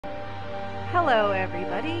Hello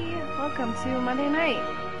everybody, welcome to Monday Night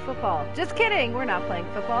Football. Just kidding, we're not playing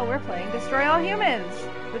football, we're playing Destroy All Humans,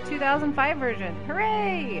 the 2005 version.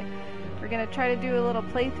 Hooray! We're going to try to do a little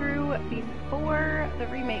playthrough before the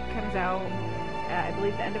remake comes out, I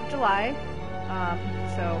believe the end of July.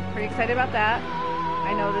 So pretty excited about that.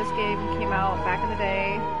 I know this game came out back in the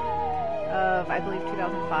day of, I believe,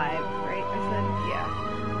 2005, right? I said, yeah.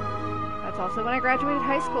 That's also when I graduated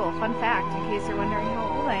high school. Fun fact, in case you're wondering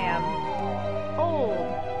how old I am. Old.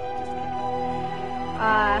 Just kidding.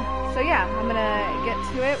 So yeah, I'm gonna get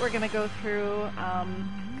to it. We're gonna go through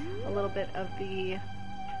a little bit of the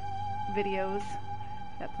videos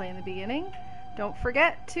that play in the beginning. Don't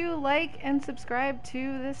forget to like and subscribe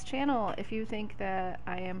to this channel if you think that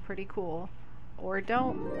I am pretty cool. Or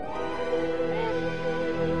don't.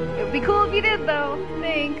 It would be cool if you did though.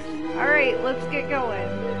 Thanks. Alright, let's get going.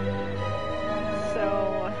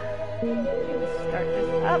 So, let's start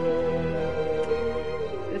this up.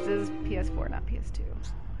 This is PS4, not PS2.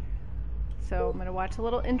 So I'm going to watch a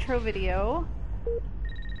little intro video.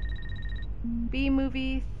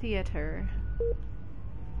 B-movie theater.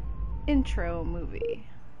 Intro movie.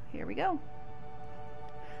 Here we go.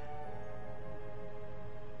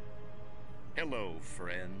 Hello,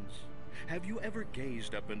 friends. Have you ever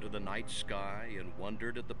gazed up into the night sky and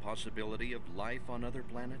wondered at the possibility of life on other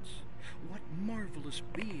planets? What marvelous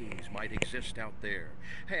beings might exist out there,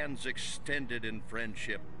 hands extended in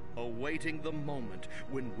friendship, awaiting the moment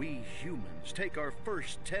when we humans take our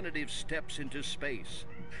first tentative steps into space?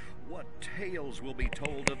 What tales will be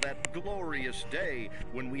told of that glorious day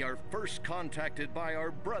when we are first contacted by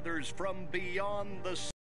our brothers from beyond the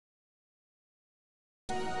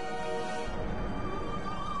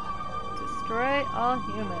Destroy all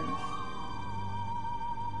humans.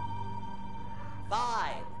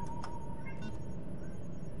 5.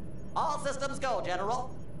 All systems go,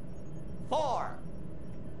 General. 4.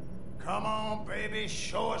 Come on, baby,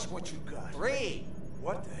 show us what you got. 3.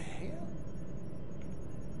 What the hell?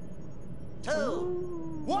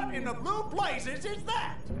 2. What in the blue blazes is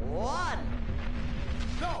that? 1.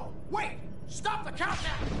 No, wait! Stop the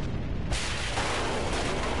countdown!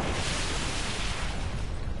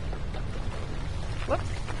 Whoops.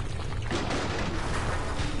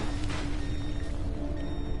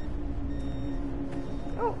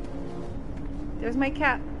 Oh. There's my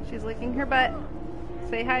cat. She's licking her butt.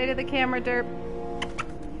 Say hi to the camera, derp.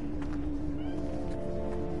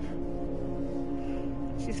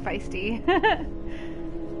 She's feisty.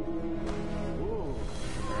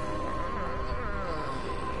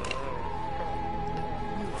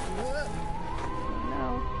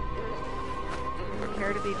 No.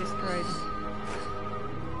 Prepare to be destroyed.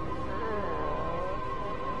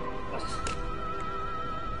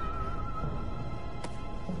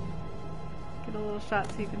 Get a little shot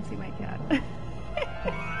so you can see my cat.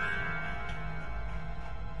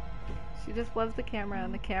 She just loves the camera,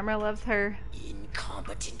 and the camera loves her.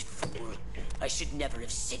 Incompetent fool. I should never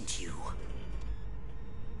have sent you.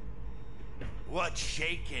 What's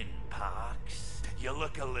shaking, Pox? You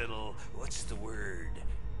look a little, what's the word?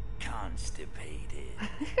 Constipated.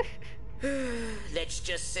 Let's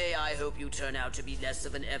just say I hope you turn out to be less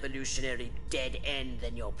of an evolutionary dead end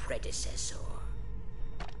than your predecessor.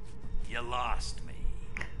 You lost me.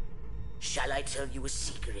 Shall I tell you a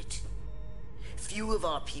secret? Few of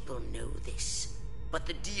our people know this, but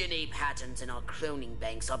the DNA patterns in our cloning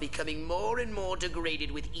banks are becoming more and more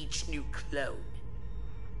degraded with each new clone.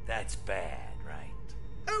 That's bad, right?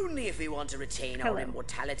 Only if we want to retain Hello. our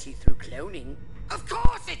immortality through cloning. Of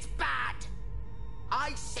course it's bad!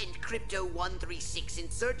 I sent Crypto-136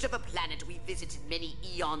 in search of a planet we visited many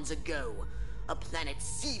eons ago. A planet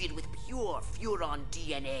seeded with pure Furon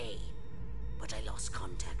DNA. But I lost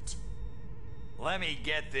contact. Let me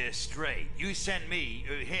get this straight. You sent me,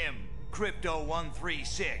 him,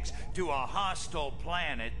 Crypto-136, to a hostile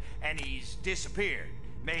planet, and he's disappeared.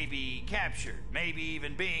 Maybe captured. Maybe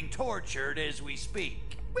even being tortured as we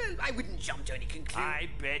speak. Well, I wouldn't jump to any conclusion. I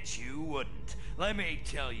bet you wouldn't. Let me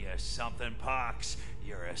tell you something, Pox.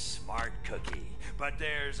 You're a smart cookie. But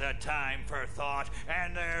there's a time for thought,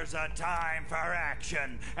 and there's a time for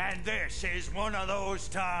action. And this is one of those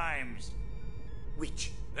times.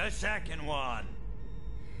 Which? The second one.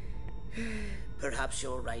 Perhaps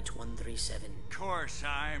you're right, 137. Course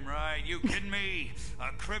I'm right. You kidding me?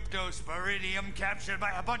 A cryptosporidium captured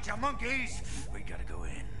by a bunch of monkeys? We gotta go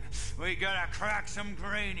in. We gotta crack some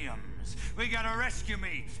craniums. We gotta rescue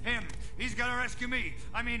me. Him. He's gotta rescue me.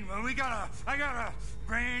 I mean, I gotta...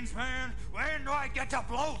 Brains, man. When do I get to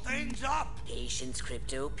blow things up? Patience,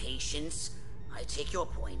 Crypto, patience. I take your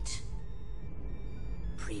point.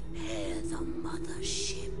 Prepare the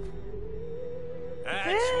mothership.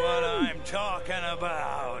 That's what I'm talking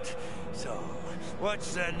about. So,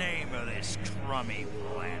 what's the name of this crummy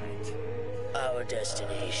planet? Our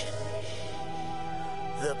destination.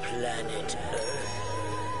 The planet Earth.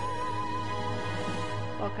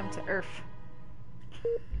 Welcome to Earth.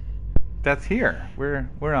 That's here.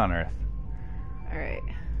 We're on Earth. All right.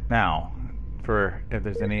 Now, for if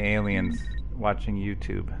there's any aliens watching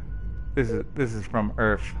YouTube, this is from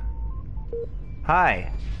Earth.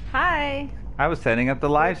 Hi. Hi. I was setting up the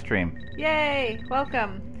live stream. Yay.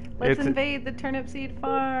 Welcome. Let's It's invade the turnip seed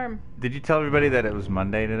farm. Did you tell everybody that it was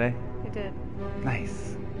Monday today? I did.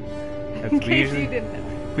 Nice. In case you didn't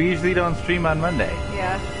know. We usually don't stream on Monday.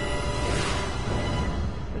 Yeah.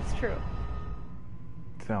 That's true.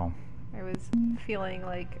 So. I was feeling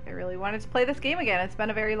like I really wanted to play this game again. It's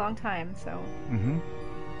been a very long time, so. Mm-hmm.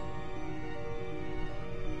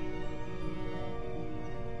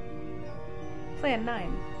 Plan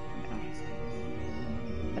 9 from Outer Space.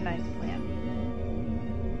 The 9th plan.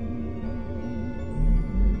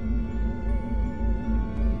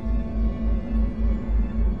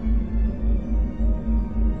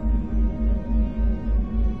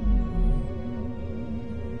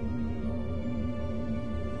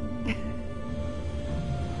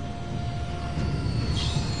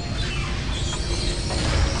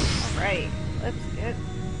 Alright, let's get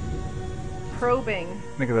probing.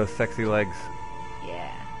 Look at those sexy legs.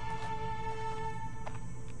 Yeah.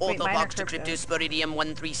 Wait, mine are Orthodox to Cryptosporidium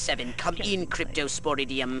 137. Come in,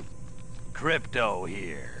 Cryptosporidium. Crypto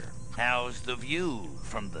here. How's the view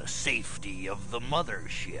from the safety of the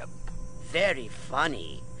mothership? Very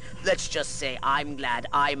funny. Let's just say I'm glad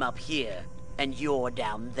I'm up here and you're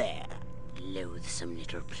down there. Loathsome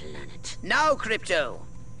little planet. Now, Crypto,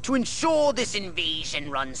 to ensure this invasion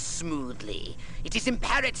runs smoothly, it is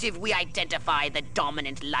imperative we identify the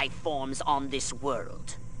dominant life forms on this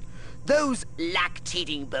world. Those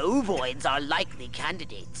lactating bovoids are likely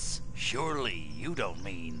candidates. Surely you don't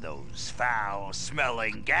mean those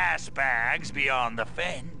foul-smelling gas bags beyond the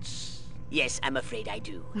fence? Yes, I'm afraid I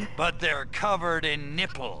do. But they're covered in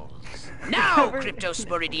nipples. Now,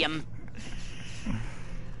 Cryptosporidium!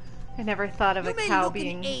 I never thought of You a may cow look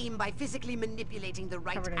being. and aim by physically manipulating the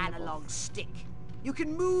right covered in analog stick. You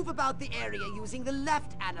can move about the area using the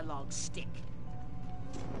left analog stick.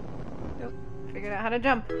 Nope. Figured out how to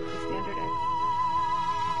jump. The standard X.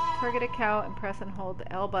 Target a cow and press and hold the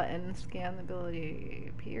L button. Scan the ability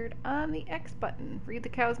appeared on the X button. Read the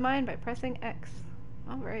cow's mind by pressing X.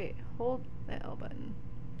 Alright. Hold the L button.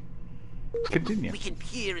 Continue. We can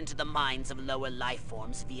peer into the minds of lower life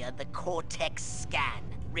forms via the cortex scan.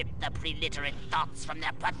 Rip the preliterate thoughts from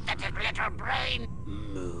their pathetic little brain.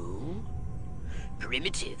 Moo.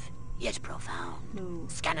 Primitive, yet profound. Moo.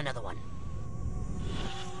 Scan another one.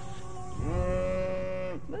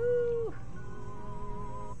 Moo.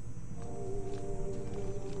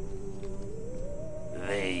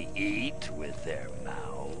 They eat with their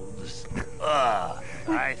mouths. Ugh,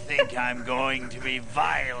 I think I'm going to be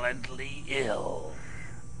violently ill.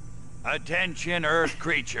 Attention, Earth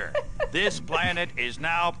creature. This planet is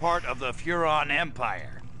now part of the Furon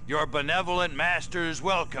Empire. Your benevolent masters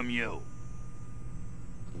welcome you.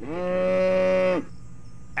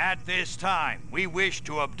 At this time, we wish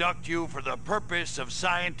to abduct you for the purpose of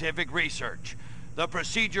scientific research. The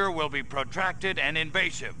procedure will be protracted and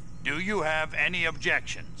invasive. Do you have any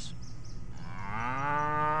objections?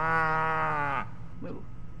 Moo.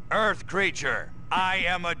 Earth creature, I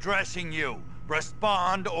am addressing you.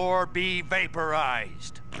 Respond or be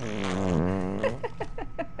vaporized.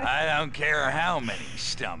 I don't care how many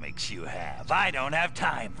stomachs you have. I don't have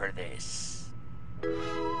time for this.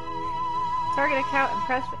 Target a cow and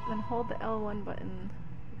press then hold the L1 button.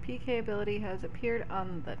 The PK ability has appeared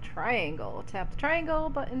on the triangle. Tap the triangle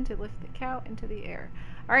button to lift the cow into the air.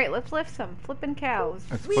 Alright, let's lift some flippin' cows.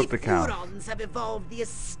 Let's We flip the cow. Furons have evolved the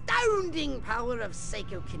astounding power of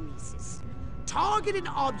psychokinesis. Target an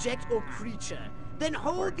object or creature, then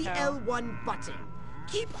hold the cow. L1 button.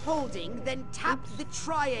 Keep holding, then tap the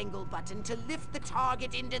triangle button to lift the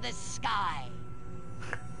target into the sky.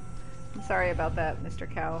 I'm sorry about that, Mr.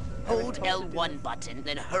 Cow. I was Hold told to do L1 button,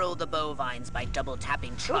 then hurl the bovines by double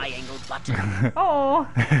tapping triangle button. this. Oh,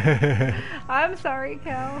 I'm sorry,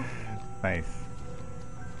 Cow. Nice.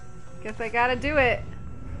 Guess I gotta do it.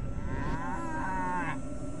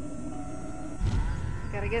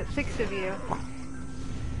 Gotta get 6 of you.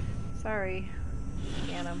 Sorry.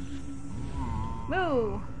 Scan 'em.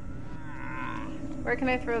 Moo! Where can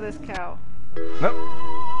I throw this cow? Nope.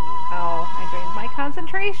 Oh, I drained my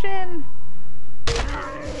concentration!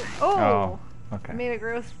 Oh! Oh, I okay. made a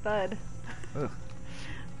gross thud. Ugh.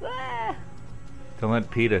 Ah! Don't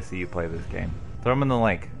let PETA see you play this game. Throw him in the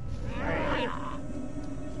lake. Alright.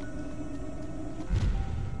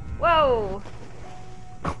 Whoa!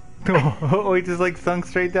 Oh, he just like sunk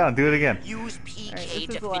straight down. Do it again. Use PK Alright, this is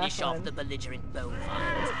to the last finish off one. the belligerent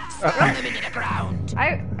bovines. Throw them into the ground.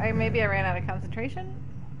 Maybe I ran out of concentration?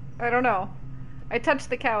 I don't know. I touched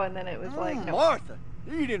the cow and then it was like, no. Martha,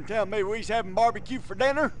 you didn't tell me we was having barbecue for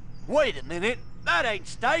dinner. Wait a minute. That ain't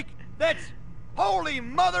steak. That's holy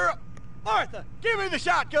mother. Martha, give me the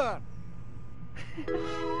shotgun.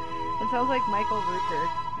 It sounds like Michael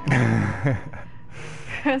Rooker.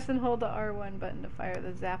 Press and hold the R1 button to fire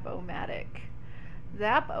the Zap-O-Matic.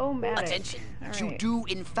 Zap-O-Matic. Attention, All you right. do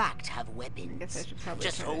in fact have weapons. Guess I should probably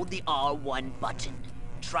Just try hold the R1 button.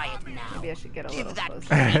 Try it now. Maybe I should get a Give little that closer.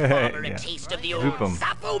 pretty farmer Yeah. a taste of the Zoop old 'em.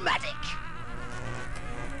 Zap-O-Matic.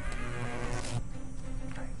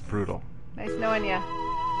 Brutal. Nice knowing ya.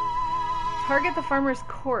 Target the farmer's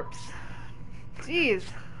corpse. Jeez.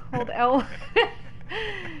 Hold L.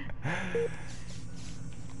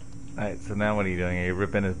 Alright, so now what are you doing? Are you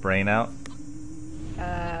ripping his brain out?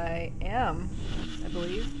 I am, I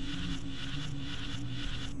believe.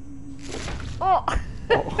 Oh!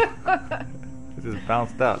 It just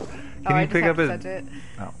bounced out. Can I you just pick have up to his... touch it.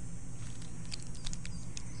 Oh.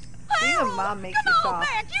 Being a mom makes you Come on,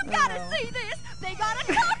 soft. man, you I gotta know. see this. They got a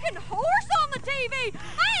talking horse on the TV. I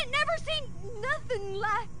ain't never seen nothing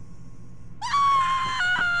like.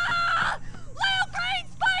 Ah! Lil Green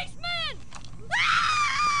Spaceman!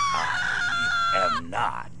 Ah! Am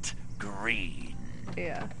not green.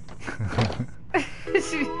 Yeah. She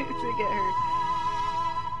should get her.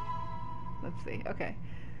 Let's see. Okay.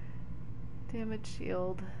 Damage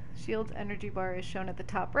shield. Shield's energy bar is shown at the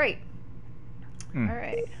top right. Hmm.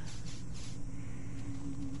 Alright.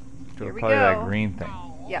 So Here we probably that go. green thing.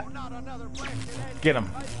 Yep. Get him.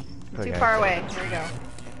 Too far away. Here we go.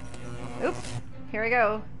 Oops. Here we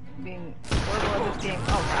go. Being horrible at this game.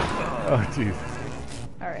 Oh, Oh, jeez.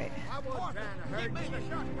 God. Alright.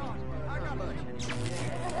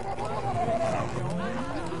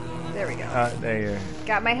 There we go. There your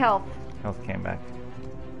Got my health. health came back.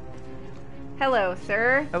 Hello,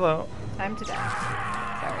 sir. Hello. Time to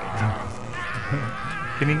die. Sorry.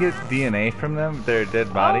 Can you get DNA from them? Their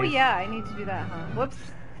dead bodies? Oh, yeah. I need to do that, huh? Whoops.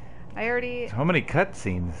 I already... So many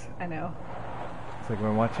cutscenes. I know. It's like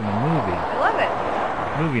we're watching a movie. I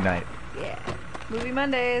love Movie night. it. Yeah. Movie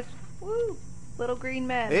Mondays. Woo. Little green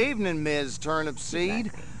men. Evening, Ms. Turnip Seed.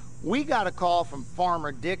 Exactly. We got a call from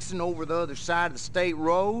Farmer Dixon over the other side of the state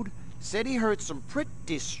road. Said he heard some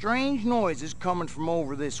pretty strange noises coming from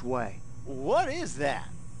over this way. What is that?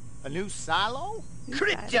 A new silo?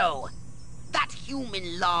 Crypto! That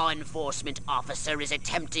human law enforcement officer is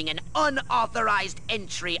attempting an unauthorized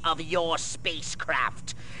entry of your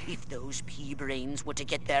spacecraft. If those pea-brains were to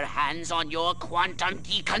get their hands on your quantum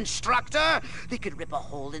deconstructor, they could rip a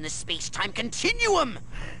hole in the space-time continuum.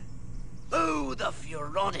 Oh, the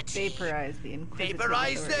furonity. Vaporize the Inquisitive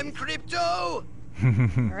Vaporize them, authorities. Crypto!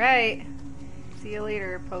 Alright. See you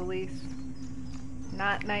later, police.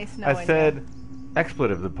 Not nice knowing I said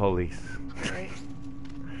expletive, the police. you. Right.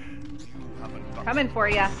 Coming for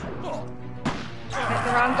ya. Hit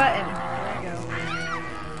the wrong button. There we go.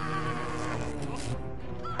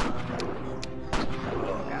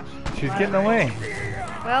 Oh gosh. She's getting away.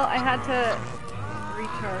 Well, I had to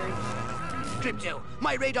recharge. Crypto,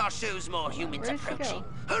 my radar shows more humans Where'd she approaching.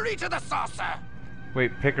 go? Hurry to the saucer!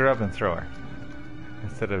 Wait, pick her up and throw her.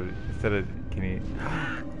 Instead of, can you...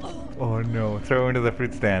 Oh no, throw her into the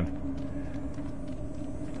fruit stand.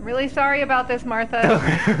 I'm really sorry about this, Martha.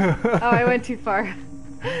 Oh, I went too far.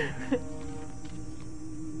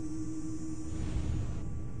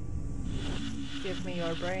 Give me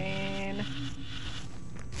your brain.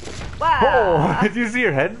 Wow. Oh, did you see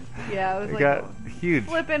her head? Yeah, it was It like got huge.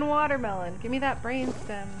 flipping watermelon. Give me that brain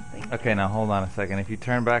stem thing. Okay, now hold on a second. If you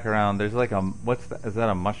turn back around, there's like a, what's that? Is that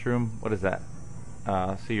a mushroom? What is that?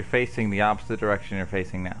 So you're facing the opposite direction you're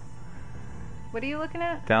facing now. What are you looking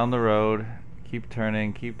at? Down the road, keep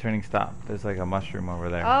turning, stop. There's like a mushroom over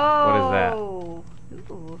there. Oh. What is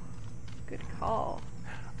that? Ooh. Good call.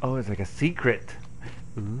 Oh, it's like a secret.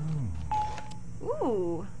 Ooh.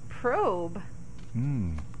 Ooh. Probe.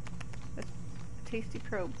 Mmm. A tasty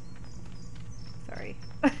probe. Sorry.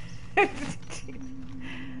 Is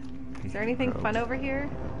there anything fun over here?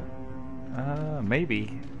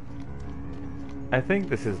 Maybe. I think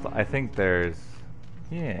there's,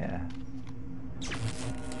 yeah.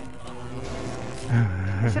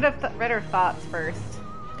 I should have read her thoughts first.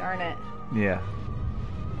 Darn it. Yeah.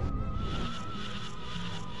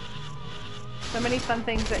 So many fun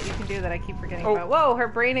things that you can do that I keep forgetting Oh. about. Whoa, her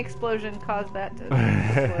brain explosion caused that to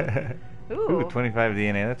explode. Ooh, 25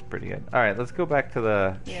 DNA. That's pretty good. All right, let's go back to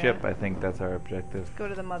the Yeah. ship. I think that's our objective. Go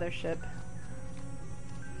to the mothership.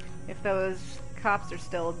 If those cops are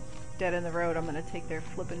still dead in the road, I'm gonna take their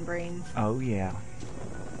flippin' brains. Oh yeah.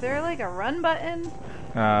 Is there like a run button?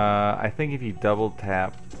 I think if you double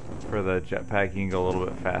tap for the jetpack, you can go a little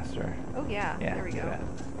bit faster. Oh yeah, Yeah. there we do go. that.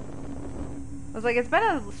 I was like, it's been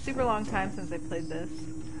a super long time since I played this.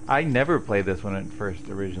 I never played this when it first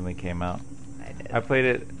originally came out. I did. I played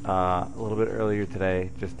it a little bit earlier today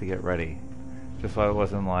just to get ready, just so I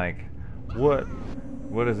wasn't like, what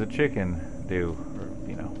does a chicken do? Or,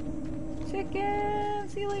 you know, Chicken!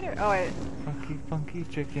 See you later. Oh, I funky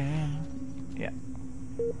chicken. Yeah.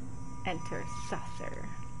 enter saucer.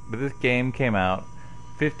 But this game came out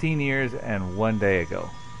 15 years and 1 day ago.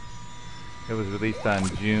 It was released on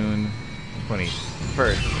June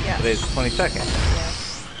 21st. Yeah. Today's 22nd.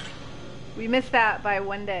 Yes. We missed that by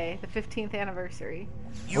 1 day, the 15th anniversary.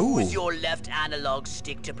 Use your left analog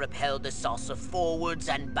stick to propel the saucer forwards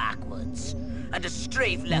and backwards, and a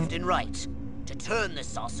strafe left and right. To turn the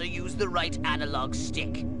saucer, use the right analog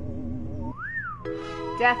stick.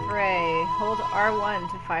 Death ray. Hold R1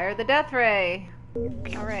 to fire the death ray.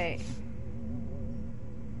 Alright.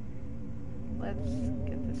 Let's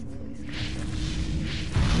get this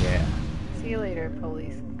police car. Yeah. See you later,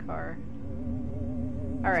 police car.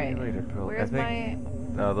 See Alright. you later, Pearl. Where's my...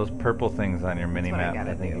 Those purple things on your what I mini-map,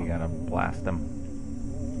 gotta I think do. you gotta blast them.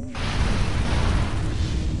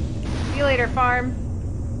 See you later, farm.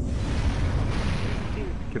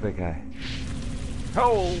 Dude. Get that guy.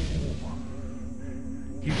 Oh!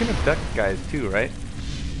 You can abduct guys too, right?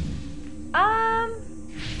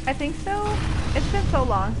 I think so. It's been so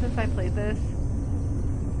long since I played this.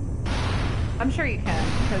 I'm sure you can,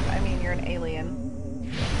 because I mean you're an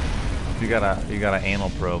alien. You got an anal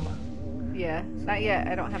probe. Yeah, not yet.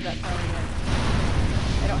 I don't have that power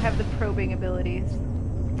yet. I don't have the probing abilities.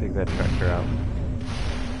 Take that tractor out.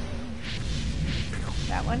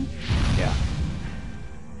 That one. Yeah.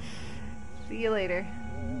 See you later.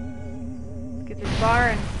 Let's get this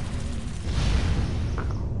barn.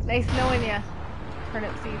 Nice knowing ya.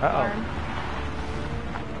 Turnip seed farm.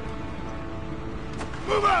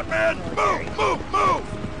 Move out, man! Military.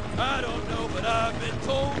 Move! I don't know, but I've been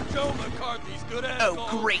told Joe McCarthy's good at Oh,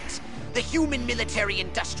 great! The human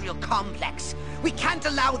military-industrial complex. We can't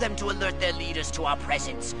allow them to alert their leaders to our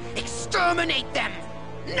presence. Exterminate them!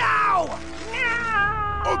 Now!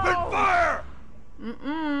 No! Open fire!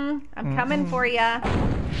 I'm coming for ya.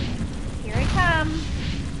 Here I come.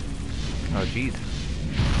 Oh, jeez.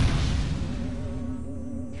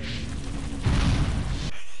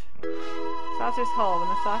 Saucer's hull. When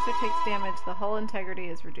the saucer takes damage, the hull integrity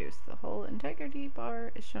is reduced. The hull integrity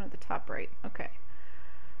bar is shown at the top right. Okay.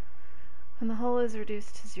 When the hull is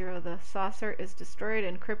reduced to 0, the saucer is destroyed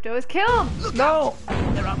and Crypto is killed! Look No!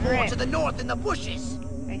 out! There are more Right. to the north in the bushes.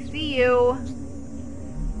 I see you.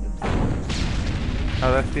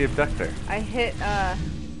 Oh, that's the abductor. I hit,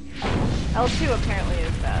 L2 apparently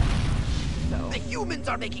is that. So. The humans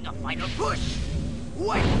are making a final push.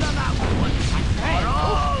 Wipe them out once and Right. for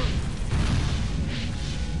all.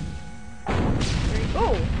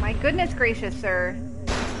 Oh, my goodness gracious, sir.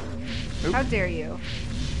 Oops. How dare you?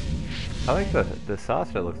 I like the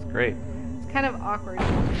saucer. Looks great. It's kind of awkward.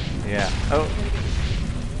 Yeah. Oh,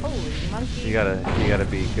 Holy monkey. you gotta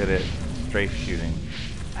be good at strafe shooting.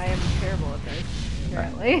 I am terrible at this,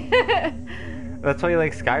 apparently. That's why you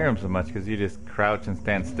like Skyrim so much, because you just crouch and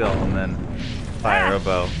stand still and then fire Ah. a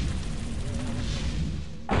bow.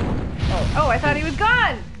 Oh, I thought he was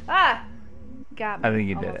gone! Ah! Got me. I think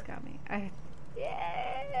you did Almost it. got me.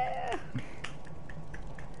 Yeah!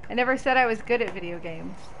 I never said I was good at video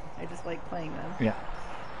games. I just like playing them. Yeah.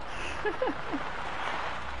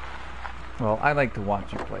 Well, I like to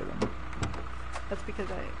watch you play them. That's because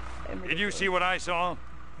I am Did you ridiculous. see what I saw?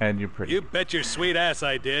 And you're pretty. You bet your sweet ass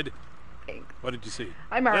I did. Thanks. What did you see?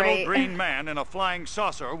 I'm Little alright. green man in a flying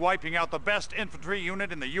saucer wiping out the best infantry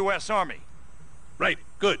unit in the U.S. Army. Right,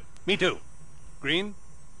 good. Me too. Green?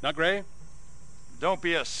 Not gray? Don't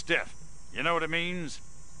be a stiff. You know what it means?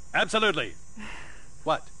 Absolutely.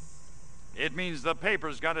 What? It means the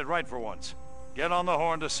paper's got it right for once. Get on the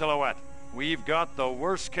horn to Silhouette. We've got the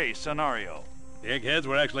worst case scenario. The eggheads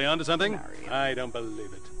were actually onto something? Scenario. I don't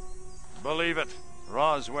believe it. Believe it,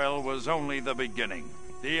 Roswell was only the beginning.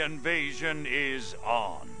 The invasion is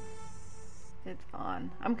on. It's on.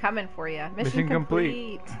 I'm coming for you. Mission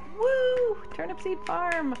complete. Woo! Turnip seed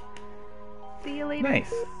farm. See you later.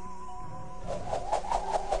 Nice.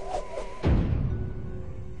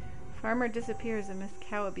 Farmer disappears amidst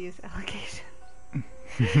cow abuse allegations.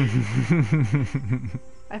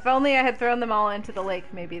 If only I had thrown them all into the lake,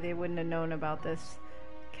 maybe they wouldn't have known about this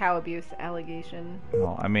cow abuse allegation.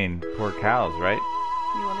 Well, I mean, poor cows, right?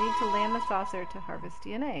 You will need to land the saucer to harvest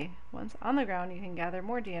DNA. Once on the ground, you can gather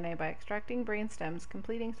more DNA by extracting brain stems,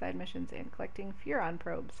 completing side missions, and collecting furon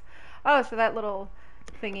probes. Oh, so that little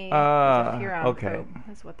thingy is a furon probe,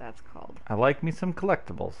 is what that's called. I like me some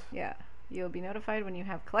collectibles. Yeah. You'll be notified when you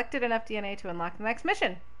have collected enough DNA to unlock the next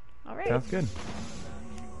mission. All right. Sounds good.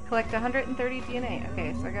 Collect 130 DNA.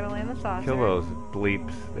 Okay, so I gotta land the saucer. Kill those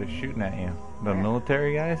bleeps. They're shooting at you. The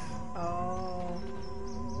military guys? Oh.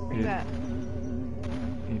 Look at that.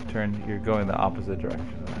 You're going the opposite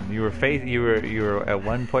direction. You were at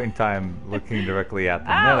one point in time looking directly at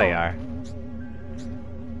them. There they are.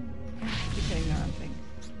 Keep hitting the wrong thing.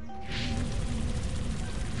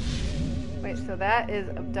 Wait, so that is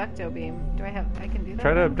abducto beam. I can do that?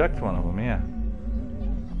 Try to abduct one of them, yeah.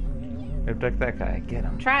 Abduct that guy. Get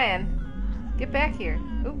him. Trying. Get back here.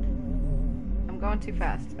 Oop. I'm going too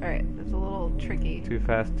fast. Alright, that's a little tricky. Too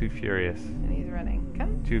fast, too furious. And he's running.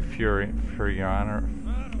 Come. Too furious.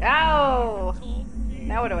 Ow!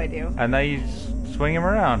 Now what do I do? And now you swing him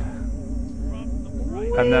around.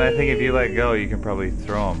 Whee! And then I think if you let go, you can probably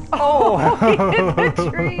throw him. Oh! He hit the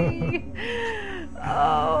tree!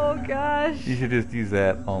 Oh, gosh. You should just use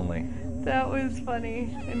that only. That was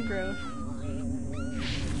funny and gross.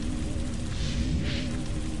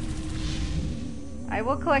 I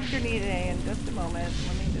will collect your DNA in just a moment.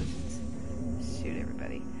 Let me just shoot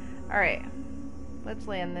everybody. Alright. Let's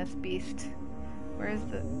land this beast. Where's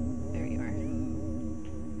the... There you are.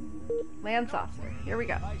 Land saucer. Here we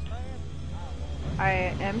go.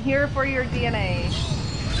 I am here for your DNA.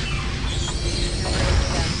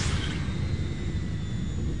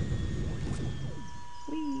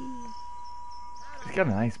 Whee. He's got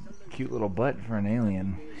a nice, cute little butt for an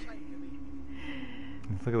alien.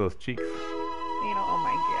 Let's look at those cheeks. Anal, oh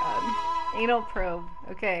my god. Anal probe.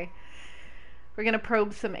 Okay. We're gonna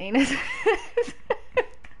probe some anus.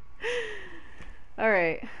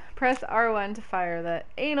 Alright. Press R1 to fire the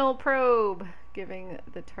anal probe, giving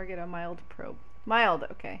the target a mild probe. Mild,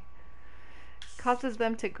 okay. Causes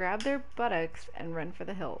them to grab their buttocks and run for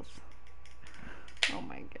the hills. Oh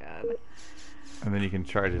my god. And then you can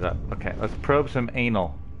charge it up. Okay, let's probe some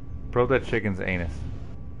anal. Probe that chicken's anus.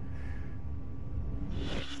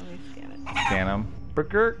 Let me scan it. Scan him.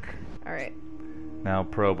 Burgurk. Alright. Now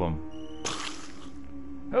probe him.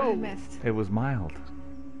 Oh, I missed. It was mild.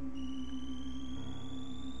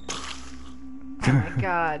 Oh my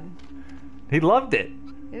god. He loved it.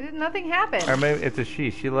 Nothing happened. Or maybe it's a she.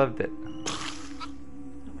 She loved it.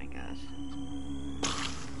 Oh my gosh.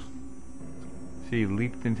 She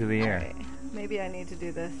leaped into the air. Right. Maybe I need to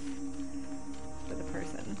do this for the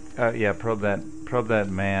person. Yeah, probe that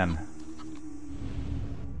man.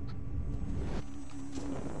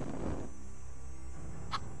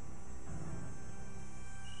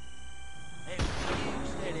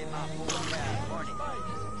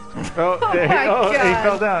 Oh, he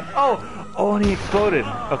fell down. Oh, and he exploded.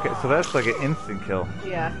 Okay, so that's like an instant kill.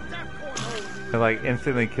 Yeah. It like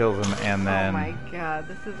instantly kills him, and then. Oh my god,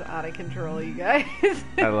 this is out of control, you guys.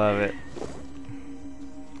 I love it.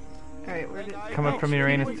 Alright, where did... Coming from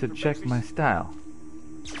Uranus to check my style.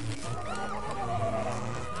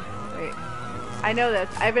 Wait. I know this.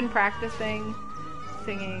 I've been practicing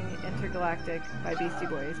singing Intergalactic by Beastie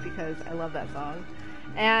Boys because I love that song.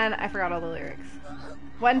 And I forgot all the lyrics.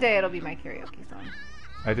 One day it'll be my karaoke song.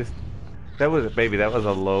 That was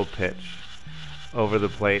a low pitch over the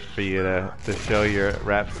plate for you to show your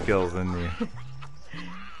rap skills and you.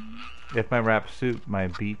 If my rap suit, my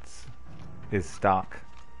beats is stock.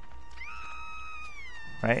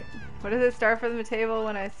 Right? What does it start from the table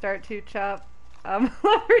when I start to chop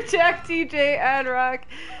lumberjack TJ and rock?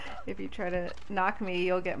 If you try to knock me,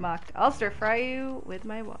 you'll get mocked. I'll stir fry you with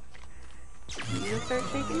my walk. You start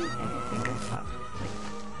shaking and your fingers pop.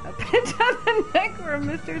 Like a pinch on the neck from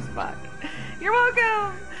Mr. Spock. You're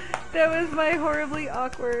welcome! That was my horribly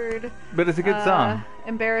awkward... But it's a good song.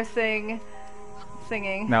 Embarrassing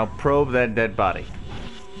singing. Now probe that dead body.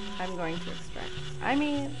 I'm going to extract. I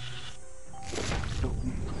mean...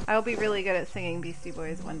 I'll be really good at singing Beastie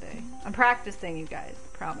Boys one day. I'm practicing, you guys.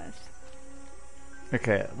 Promise.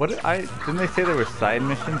 Okay, didn't they say there were side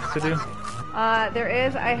missions to do? There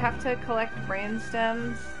is. I have to collect brain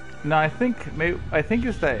stems. No, I think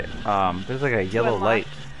it's that there's like a yellow light.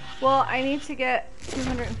 Well, I need to get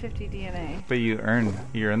 250 DNA. But you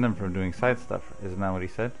earn them from doing side stuff. Isn't that what he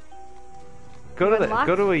said? Go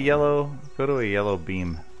to a yellow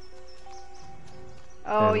beam.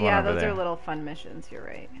 Oh yeah, those are little fun missions. You're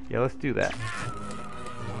right. Yeah, let's do that.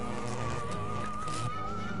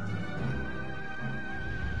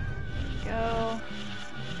 go.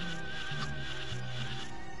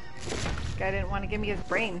 This guy didn't want to give me his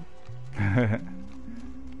brain.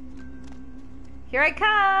 Here I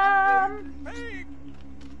come!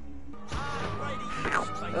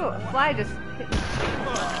 Ooh, a fly just hit me.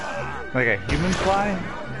 Like a human fly?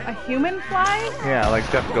 A human fly? Yeah, like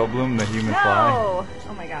Jeff Goldblum, the human No! fly.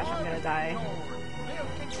 Oh my gosh, I'm gonna die.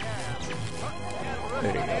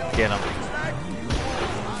 There you go. Get him.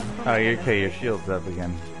 Oh, you're okay. Your shield's up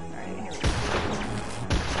again. Alright, here we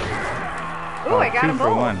go. Ooh, I got 2 them for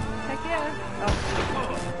both. 1. Heck yeah. Oh.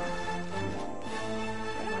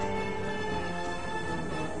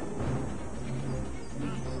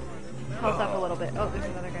 Health up a little bit. Oh, there's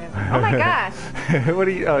another guy. Oh my gosh! What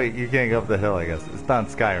do you? Oh, you can't go up the hill. I guess it's not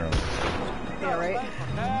Skyrim. Yeah, right.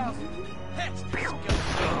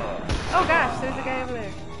 Oh gosh, there's a guy over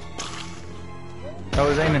there. Oh,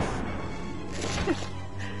 his anus.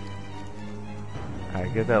 All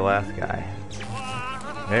right, get that last guy.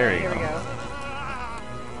 There you Here go. we go.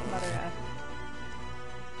 Another guy.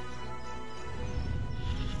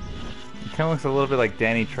 He kind of looks a little bit like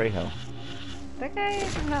Danny Trejo. That guy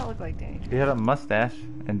does not look like Danny Trejo. He had a mustache,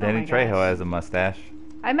 and Danny my Trejo gosh. has a mustache.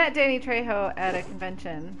 I met Danny Trejo at a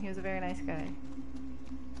convention. He was a very nice guy.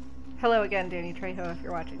 Hello again, Danny Trejo, if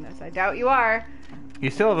you're watching this. I doubt you are. You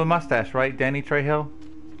still have a mustache, right, Danny Trejo?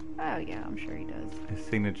 Oh yeah, I'm sure he does. His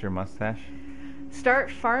signature mustache. Start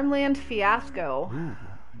farmland fiasco. Ooh.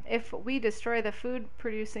 If we destroy the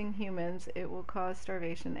food-producing humans, it will cause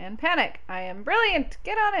starvation and panic. I am brilliant.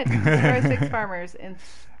 Get on it. Destroy 6 farmers in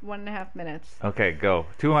 1.5 minutes. Okay, go.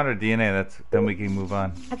 200 DNA. Then we can move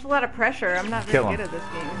on. That's a lot of pressure. I'm not Kill very him. good at this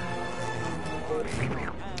game.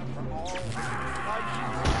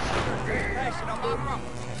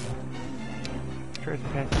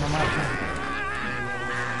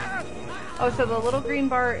 Oh, so the little green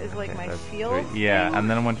bar is like my shield? Yeah, thing? and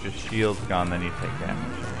then once your shield's gone, then you take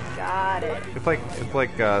damage. Got it. It's like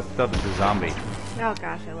Stubbs the Zombie. Oh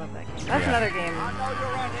gosh, I love that game. That's another game.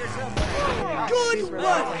 Good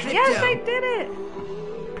work, Crypto. Yes, I did it!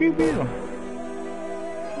 Pew pew.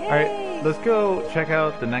 Yay! All right, let's go check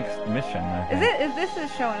out the next mission. I think. If this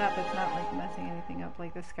is showing up, it's not like messing anything up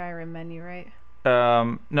like the Skyrim menu, right?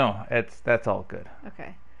 No, that's all good.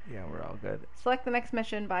 Okay. Yeah, we're all good. Select the next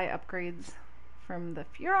mission by upgrades from the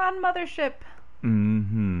Furon mothership.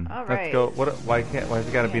 Mm-hmm. All Let's right. go. Why's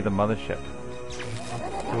it got to be the mothership?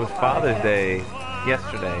 It was Father's Day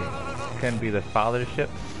yesterday. Can be the father's ship.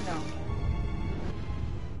 No.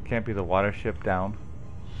 Can't be the water ship down.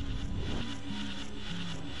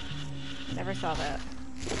 Never saw that.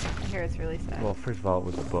 I hear it's really sad. Well, first of all, it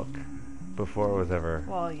was a book before it was ever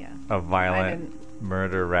Well, yeah. a I violent didn't-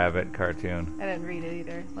 murder rabbit cartoon. I didn't read it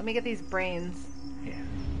either. Let me get these brains. Yeah.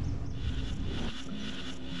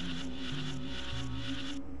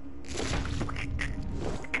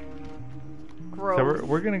 Gross. So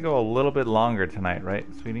we're gonna go a little bit longer tonight, right,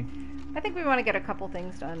 sweetie? I think we want to get a couple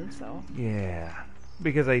things done, so. Yeah.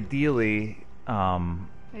 Because ideally, I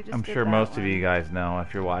just I'm did sure that most of one. you guys know,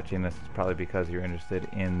 if you're watching this, it's probably because you're interested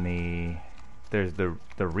in there's the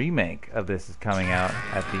remake of this is coming out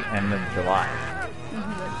at the end of July.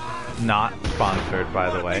 Mm-hmm. Not sponsored, by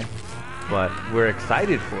the way, but we're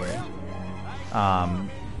excited for it.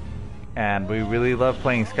 And we really love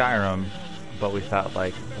playing Skyrim, but we thought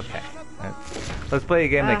like, okay, let's play a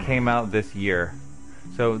game that came out this year.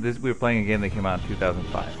 So we were playing a game that came out in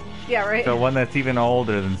 2005. Yeah, right? So one that's even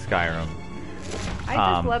older than Skyrim. I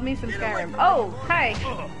just love me some Skyrim. Oh, hi.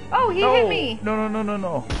 Oh, he hit me.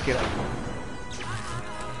 No. Get up.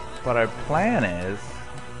 But our plan is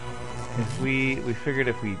we figured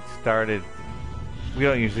if we started, we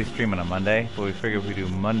don't usually stream on a Monday, but we figured if we do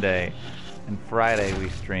Monday and Friday we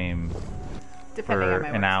stream Depending for on my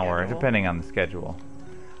an work hour, schedule. depending on the schedule.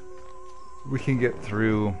 We can get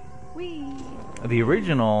through Whee. the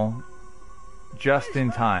original just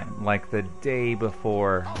in time, like the day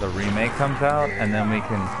before the remake comes out, and then we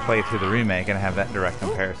can play through the remake and have that direct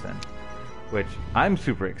comparison, which I'm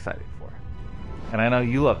super excited for. And I know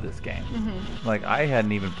you love this game. Mm-hmm. Like, I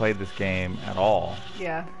hadn't even played this game at all.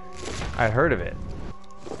 Yeah. I'd heard of it.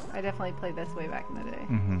 I definitely played this way back in the day.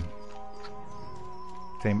 Mm-hmm.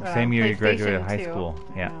 Same year you graduated PlayStation high 2. school.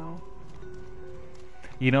 Yeah. No.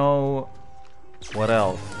 You know what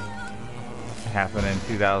else happened in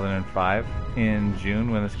 2005 in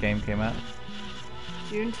June when this game came out?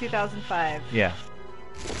 June 2005. Yeah.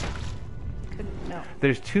 Couldn't, no.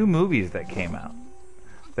 There's 2 movies that came out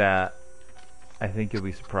that I think you'll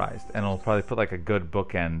be surprised, and it'll probably put like a good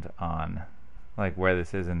bookend on like where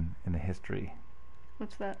this is in the history.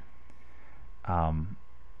 What's that? Oh,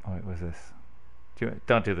 wait, was this?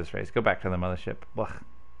 Don't do this race. Go back to the mothership. Blah.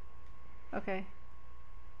 Okay.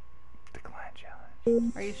 Decline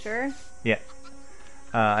challenge. Are you sure? Yeah.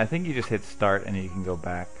 I think you just hit start and you can go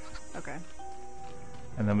back. Okay.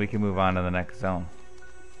 And then we can move on to the next zone.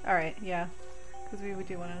 Alright, yeah. Because we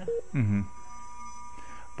do want to... Mm-hmm.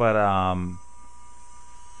 But,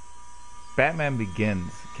 Batman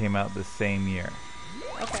Begins came out the same year.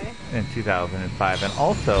 Okay. In 2005. And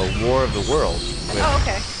also War of the Worlds. Oh,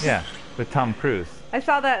 okay. Yeah, with Tom Cruise. I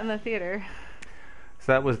saw that in the theater.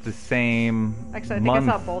 So that was the same Actually, I think month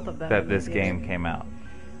I saw both of them that in the this theater. game came out.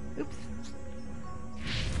 Oops.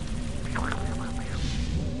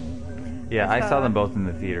 Yeah, I saw them both in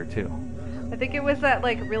the theater too. I think it was that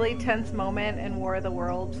like really tense moment in War of the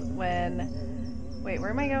Worlds when... Wait,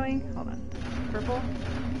 where am I going? Hold on. Purple?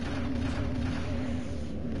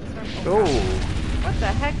 Oh! What the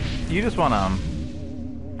heck? You just want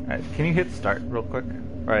to... Alright, can you hit start real quick?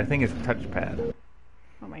 Or I think it's touchpad.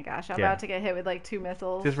 Oh my gosh, I'm Yeah. about to get hit with like 2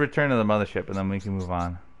 missiles. Just return to the mothership and then we can move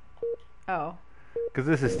on. Oh. Because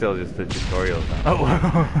this is still just the tutorial zone. Oh!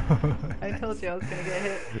 I told you I was gonna get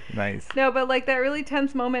hit. Nice. No, but like that really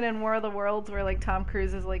tense moment in War of the Worlds where like Tom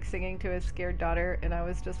Cruise is like singing to his scared daughter, and I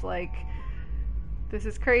was just like, this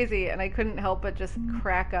is crazy, and I couldn't help but just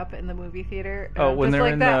crack up in the movie theater. And Oh, I'm when just they're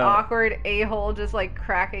like in that the- awkward a-hole just like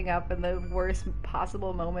cracking up in the worst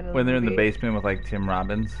possible moment of When the they're in movie. the basement with like Tim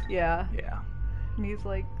Robbins. Yeah. Yeah. And he's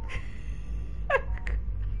like,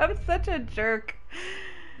 I'm such a jerk.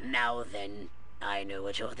 Now then, I know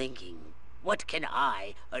what you're thinking. What can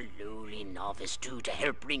I, a lowly novice, do to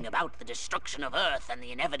help bring about the destruction of Earth and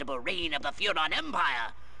the inevitable reign of the Furon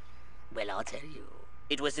Empire? Well, I'll tell you.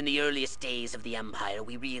 It was in the earliest days of the Empire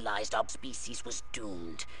we realized our species was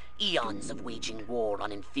doomed. Eons of waging war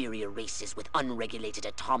on inferior races with unregulated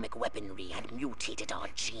atomic weaponry had mutated our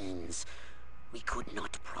genes. We could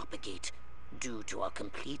not propagate due to our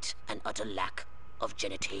complete and utter lack of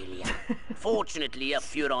genitalia. Fortunately, a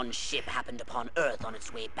Furon ship happened upon Earth on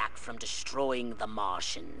its way back from destroying the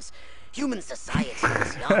Martians. Human society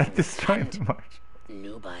was young Destroying and the Martians.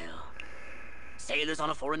 nubile. Sailors on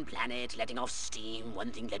a foreign planet, letting off steam,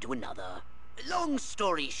 one thing led to another. Long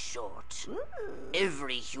story short,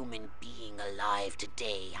 every human being alive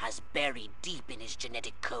today has buried deep in his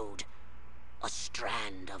genetic code a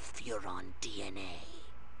strand of Furon DNA.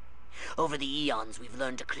 Over the eons, we've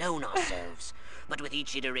learned to clone ourselves, but with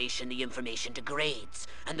each iteration, the information degrades,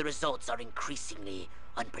 and the results are increasingly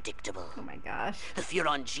unpredictable. Oh my gosh. The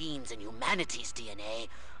Furon genes in humanity's DNA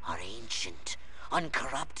are ancient,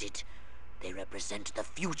 uncorrupted. They represent the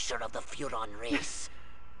future of the Furon race.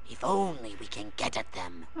 If only we can get at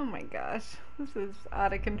them. Oh my gosh. This is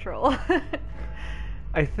out of control.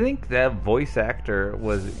 I think that voice actor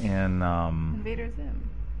was in Invader Zim.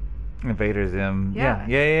 Invader Zim. Yeah.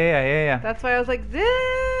 Yeah. That's why I was like,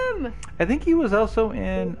 Zim! I think he was also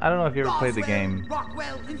in... I don't know if you ever played the game.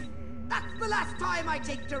 Rockwell, that's the last time I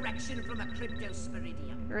take direction from a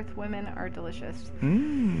cryptosporidium. Earth women are delicious.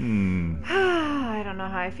 Mmm. I don't know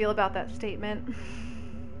how I feel about that statement.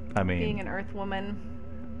 I mean... Being an Earth woman.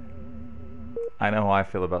 I know how I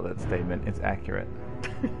feel about that statement. It's accurate.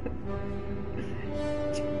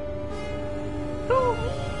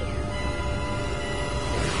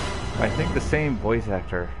 I think the same voice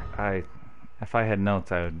actor. If I had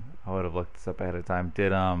notes, I would have looked this up ahead of time.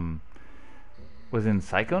 Was in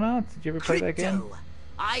Psychonauts? Did you ever play that game? Crypto.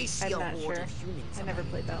 I see I'm a not horde sure. of humans I never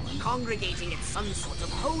played that one. congregating at some sort of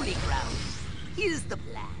holy ground. Here's the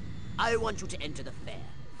plan. I want you to enter the fair.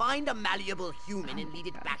 Find a malleable human and lead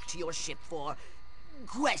it back to your ship for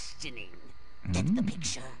questioning. Get the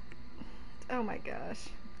picture? Oh my gosh.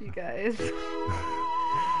 You guys.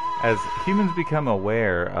 As humans become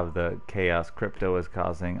aware of the chaos crypto is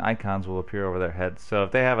causing, icons will appear over their heads. So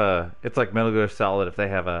if they have it's like Metal Gear Solid. If they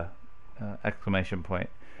have a exclamation point,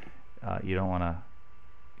 you don't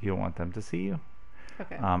want them to see you.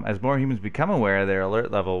 Okay. As more humans become aware, their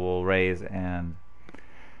alert level will raise, and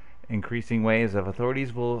increasing waves of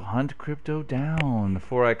authorities will hunt crypto down. The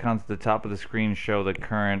 4 icons at the top of the screen show the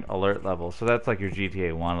current alert level. So that's like your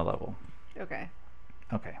GTA 1 level. Okay.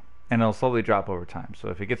 Okay. And it'll slowly drop over time. So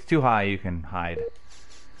if it gets too high, you can hide.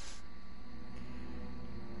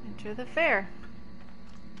 Enter the fair.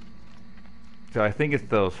 So I think it's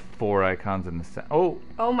those 4 icons in the center. Oh!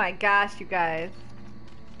 Oh my gosh, you guys.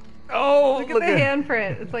 Oh! Look at the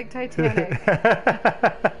handprint. It's like Titanic.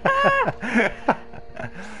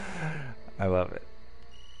 I love it.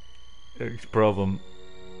 It's problem.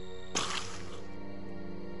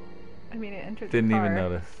 I mean, it entered Didn't the car. even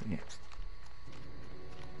notice. Yeah.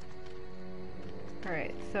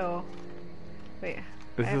 Alright, so... Wait.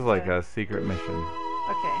 This I is have like to- a secret mission.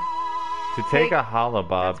 Okay. To take a holobob,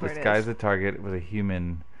 That's where it disguise is. the target with a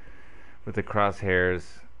human with the crosshairs.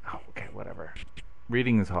 Oh, okay, whatever.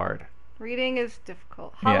 Reading is hard. Reading is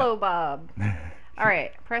difficult. Hello, Bob. All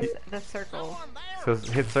right, press the circle. So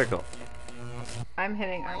hit circle. I'm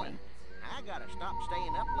hitting R1. I gotta stop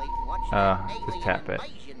staying up late and watch Just tap it.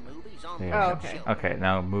 movies on There Oh, you go. okay. Okay,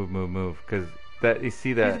 now move. Because that, you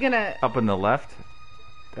see that He's gonna... up on the left?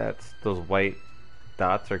 That's those white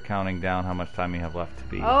dots are counting down how much time you have left to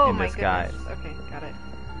be Oh in my disguise. goodness. Okay, got it.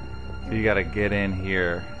 So you gotta get in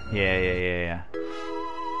here. Yeah.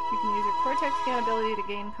 You can use your cortex scan ability to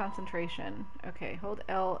gain concentration. Okay, hold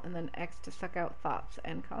L and then X to suck out thoughts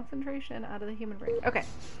and concentration out of the human brain. Okay.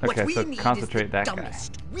 What Okay, we so need concentrate is the that guy.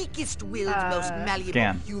 dumbest, weakest-willed, most malleable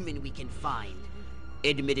Scan. human we can find.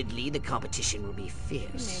 Admittedly, the competition will be He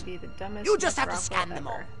fierce. may be the dumbest. You just have to Rockwell scan them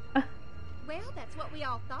all. ever. Well, that's what we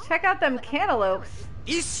all thought. Check out them cantaloupes.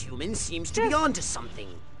 This human seems to be onto something.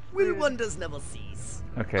 Will wonders never cease.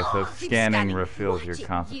 Okay, so Keep scanning scanning. reveals your Watch it,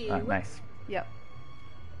 concentration. you. Nice. Yep.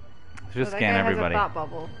 So just So that scan guy everybody. has a thought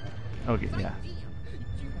bubble. Okay, yeah.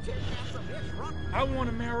 I want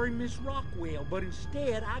to marry Miss Rockwell, but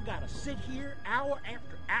instead I gotta sit here hour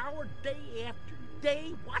after hour, day after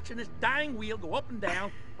day, watching this dying wheel go up and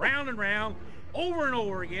down, round and round, over and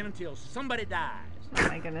over again until somebody dies. Oh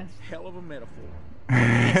my goodness. Hell of a metaphor.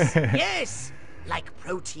 Yes! Like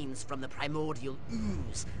proteins from the primordial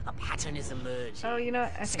ooze, a pattern is emerging. Oh, you know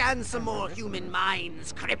what? I think Scan I some more remember. human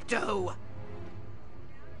minds, Crypto!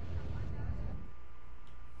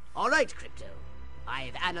 Alright, Crypto.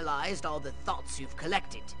 I've analyzed all the thoughts you've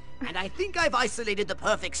collected, and I think I've isolated the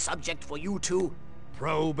perfect subject for you to...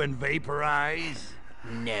 Probe and vaporize?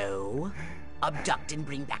 No. Abduct and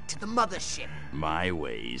bring back to the mothership. My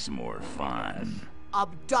way's more fun.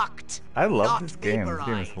 Abduct, I love not this game. This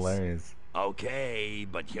game is vaporize. hilarious. Okay,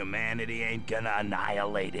 but humanity ain't gonna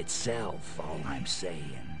annihilate itself, all I'm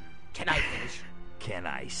saying. Can I finish? Can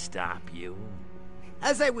I stop you?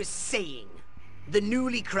 As I was saying, the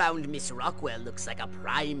newly crowned Miss Rockwell looks like a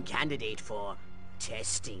prime candidate for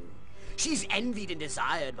testing. She's envied and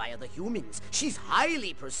desired by other humans. She's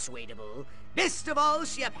highly persuadable. Best of all,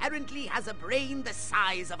 she apparently has a brain the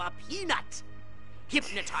size of a peanut.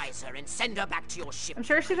 Hypnotize her and send her back to your ship. I'm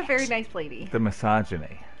sure she's a very nice lady. The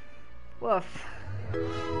misogyny. Woof.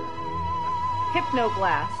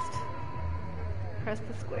 Hypnoblast. Press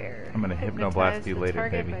the square. I'm gonna hypnoblast Hypnotize you the later,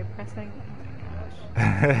 target baby. by pressing... Oh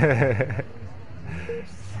my gosh.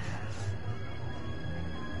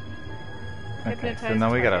 Okay, so Hypnotize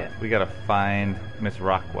now we target. gotta find Miss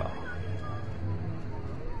Rockwell.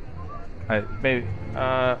 Maybe.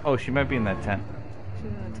 Oh, she might be in that tent. She's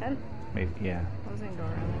in the tent? Maybe. Yeah. I was gonna go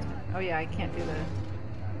around the tent. Oh yeah, I can't do the...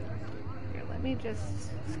 Here, let me just...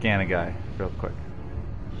 Scan a guy real quick.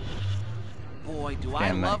 Boy, do Scan I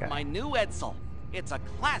that love guy. my new Edsel. It's a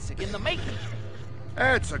classic in the making.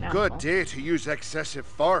 It's a No. good day to use excessive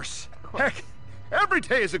force. Heck, every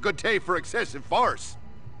day is a good day for excessive force.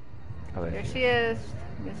 Oh, there There she she is,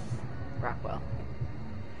 Miss Rockwell.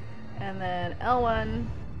 And then L1,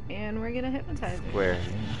 and we're gonna hypnotize her. Where?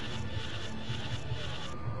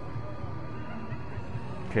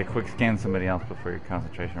 Okay, quick scan somebody else before your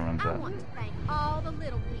concentration runs I out. want to thank all the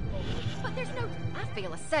little people, but there's no... I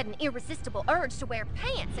feel a sudden irresistible urge to wear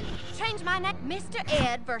pants and change my name. Mr.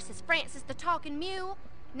 Ed versus Francis the Talking Mule.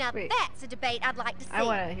 Now Wait. that's a debate I'd like to see. I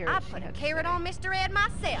wanna hear what I'd she put a had to carrot say. on Mr. Ed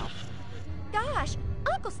myself. Gosh,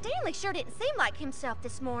 Uncle Stanley sure didn't seem like himself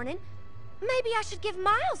this morning. Maybe I should give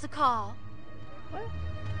Miles a call. What?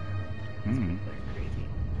 Hmm. Crazy.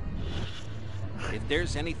 If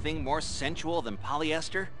there's anything more sensual than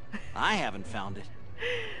polyester, I haven't found it.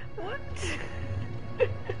 What?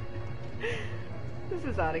 This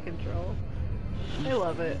is out of control. I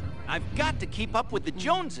love it. I've got to keep up with the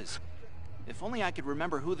Joneses. If only I could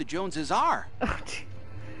remember who the Joneses are. Oh,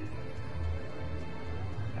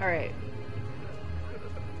 alright.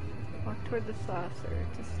 Walk toward the saucer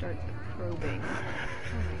to start the probing.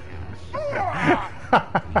 Oh my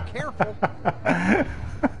gosh. Be careful.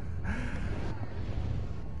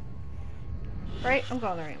 Right? I'm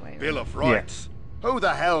going the right way. Bill of Rights. Who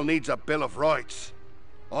the hell needs a Bill of Rights?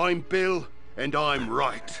 I'm Bill, and I'm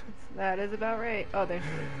right. That is about right. Oh, there's...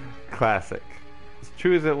 Classic. As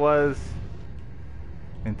true as it was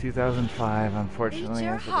in 2005, unfortunately. Beat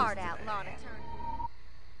your as it is heart today. out, Lana Turner.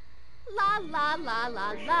 La la la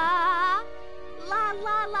la la. La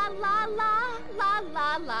la la la la. La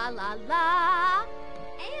la la la la.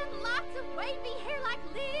 And lots of wavy hair like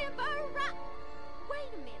liver. Wait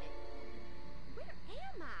a minute. Where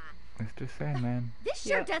am I? Mr. Sandman. This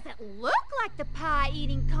sure Yep. doesn't look like the pie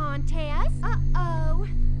eating contest. Uh-oh.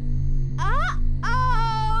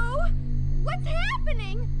 Uh-oh! What's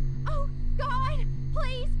happening? Oh, God,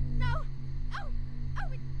 please, no,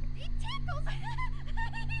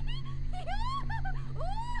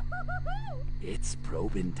 It's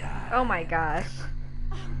probing time. Oh my gosh.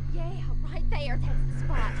 Oh, yeah, right there. That's the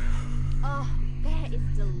spot. Oh, that is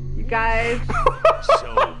delicious. You guys.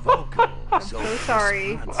 So vocal. I'm so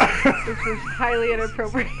sorry. This is highly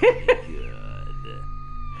inappropriate.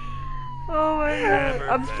 Oh my god.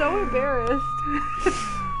 I'm so embarrassed.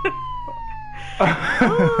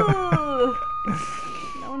 Ooh.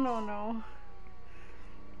 No.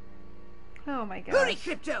 Oh my god. Hurry,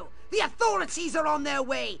 Crypto! The authorities are on their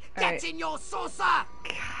way! Get Alright. in your saucer!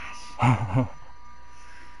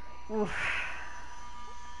 Oof.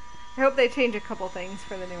 I hope they change a couple things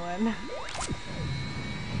for the new one.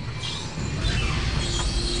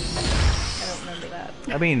 I don't remember that.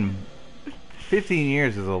 I mean, 15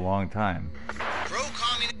 years is a long time.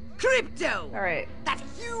 Crypto! Alright. That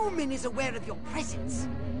human is aware of your presence.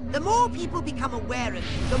 The more people become aware of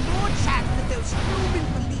you, the more chance that those human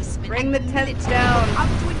policemen Bring the and tent military down. will come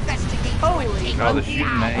to investigate Holy you and take Oh, you the shooting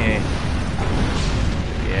down. that,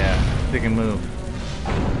 yeah, stick and move.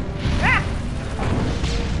 Ah!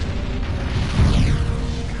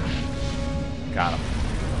 Got him.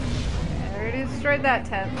 I already destroyed that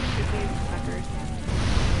tent. Look at these suckers.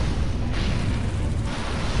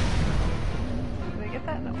 Did I get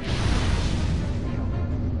that? No.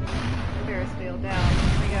 Ferris wheel down.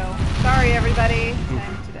 Here we go. Sorry, everybody.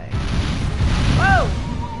 Time today. Whoa!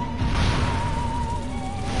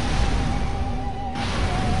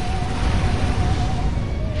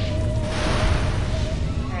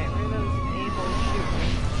 Alright, where are those a-holes shooting?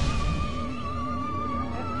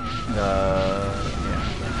 Yeah.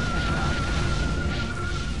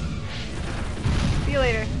 See you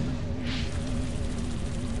later.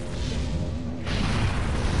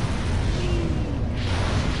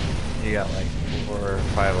 You got like 4 or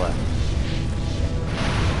 5 left.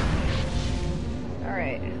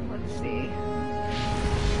 Alright, let's see. Here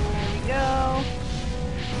we go.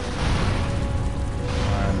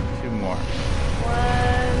 1, 2 more.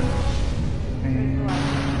 One. Where's the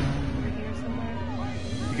last one? Over here somewhere?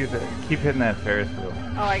 You get that, keep hitting that Ferris wheel.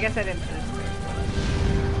 Oh, I guess I didn't finish the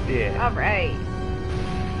Ferris wheel. Yeah. Alright.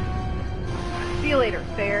 See you later,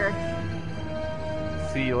 fair.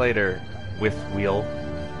 See you later, whisk wheel.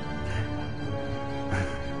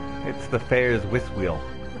 It's the fair's whisk wheel.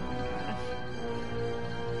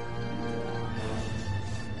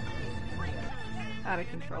 Out of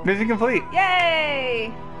control. Mission complete.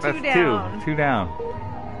 Yay! That's Two down. Two down.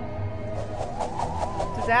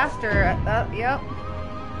 Disaster. Yep.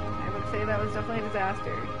 I would say that was definitely a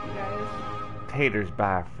disaster, you guys. Taters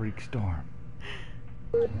by a freak storm.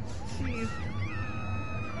 Jeez.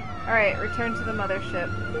 Alright, return to the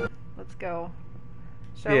mothership. Let's go.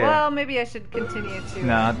 Yeah. Well, maybe I should continue to...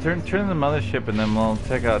 Nah, turn the mothership and then we'll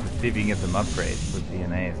check out to see if you can get some upgrades with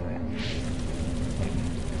DNAs there.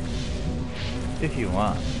 If you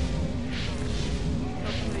want. Go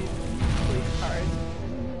for these police cars.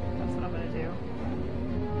 That's what I'm gonna do.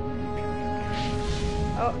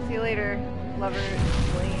 Oh, see you later, lover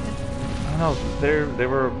Lane. I don't know, they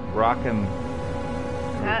were rocking.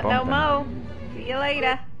 No mo. See you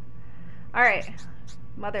later. Alright.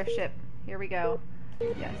 Mothership. Here we go.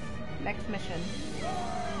 Yes. Next mission.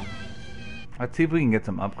 Let's see if we can get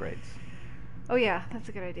some upgrades. Oh yeah, that's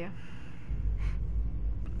a good idea.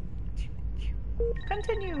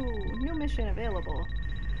 Continue. New mission available.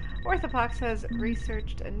 Orthopox has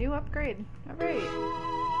researched a new upgrade. Alright.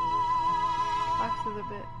 Fox is a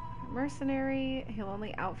bit mercenary. He'll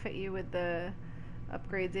only outfit you with the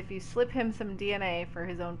upgrades if you slip him some DNA for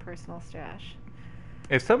his own personal stash.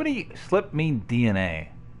 If somebody slipped me DNA,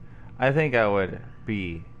 I think I would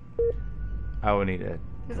need to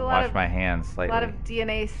wash my hands slightly. A lot of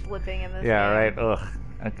DNA slipping in this yeah, game. right. Ugh.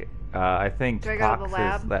 Okay. I think Do I go to the Pox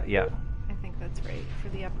lab? is that. Yeah. I think that's right for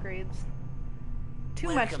the upgrades. Too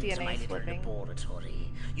Welcome much to my DNA little slipping. laboratory.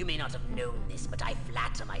 You may not have known this, but I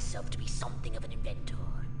flatter myself to be something of an inventor.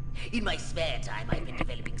 In my spare time, I've been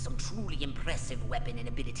developing some truly impressive weapon and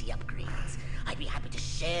ability upgrades. I'd be happy to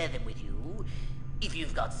share them with you. If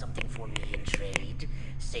you've got something for me in trade,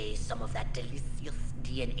 say some of that delicious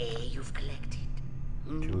DNA you've collected.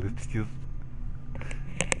 Delicious.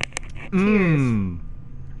 Cheers.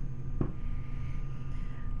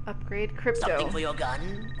 Upgrade crypto. Something for your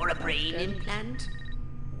gun? Or a brain implant?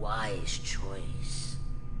 Wise choice.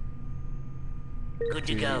 Good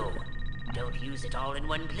to go. Don't use it all in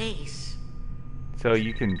one place. So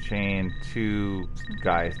you can chain 2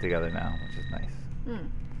 guys together now, which is nice.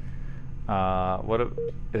 Is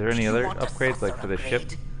there any other upgrades like for the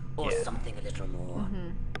ship? Or something a little more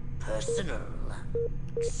personal.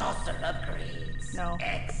 Saucer upgrades. No.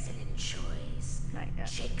 Excellent choice. Not yet.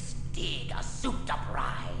 Chicks dig a souped-up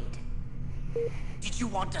ride. Did you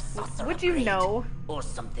want a saucer Would you upgrade? know Or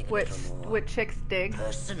something a what little more what chicks dig?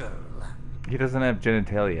 personal? He doesn't have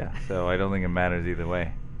genitalia, so I don't think it matters either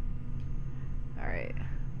way. All right.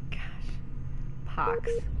 Gosh. Pox.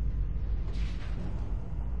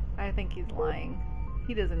 I think he's lying.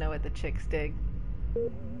 He doesn't know what the chicks dig.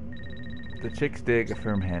 The chicks dig a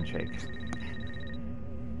firm handshake.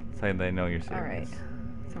 It's how they know you're serious. All right.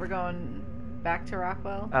 So we're going back to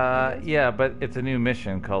Rockwell? Yeah, but it's a new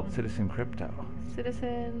mission called Citizen Crypto.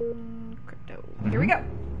 Citizen Crypto. Here we go.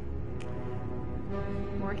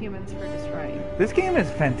 More humans for destroying. This game is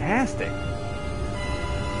fantastic.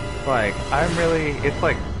 Like, it's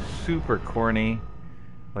like super corny,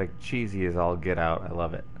 like cheesy as all get out. I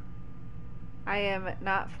love it. I am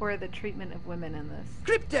not for the treatment of women in this.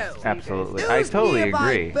 Crypto! Absolutely. I totally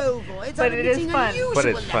agree. But it is fun. But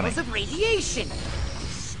it's funny. Levels of radiation.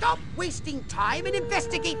 Stop wasting time and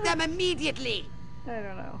investigate them immediately. I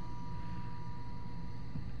don't know.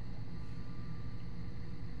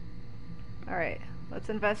 Alright, let's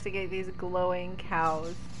investigate these glowing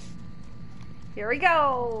cows. Here we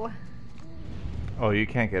go! Oh, you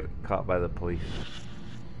can't get caught by the police.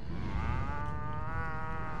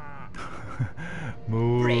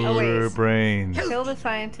 More brains. Kill the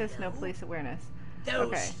scientist, no police awareness.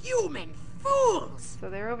 Those human fools! So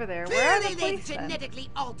they're over there. Where are Clearly the they've police then? genetically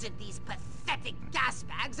altered these pathetic gas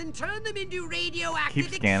bags and turned them into radioactive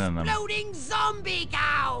Keep scanning them. exploding zombie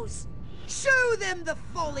cows! Show them the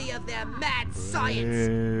folly of their mad science!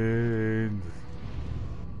 Brains.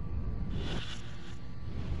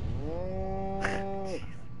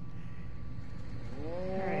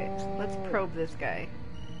 Alright, let's probe this guy.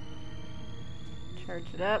 Charge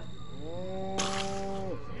it up. Jeez,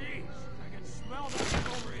 I can smell that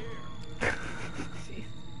over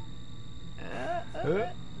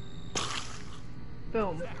here.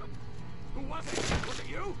 Boom. Who was it? Was it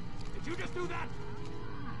you? Did you just do that?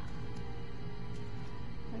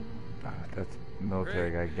 That's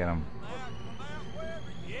military guy. Get him.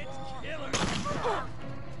 It's killer.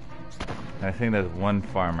 I think there's one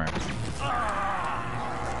farmer.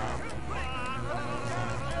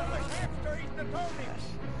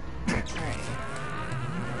 Alright.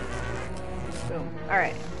 Boom.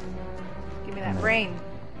 Alright. Give me that brain.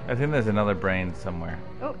 I think there's another brain somewhere.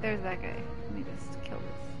 Oh, there's that guy. Let me just kill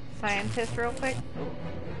this scientist real quick.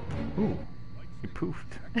 Ooh, he poofed.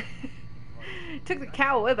 Took the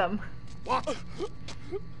cow with him.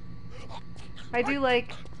 I do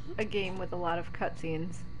like a game with a lot of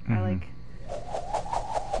cutscenes. I like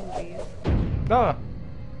movies. Oh,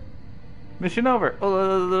 mission over.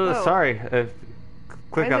 Oh. Sorry.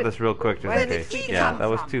 Click Why out is this real quick just Where in did case. he Yeah, come that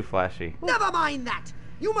was from? too flashy. Never mind that!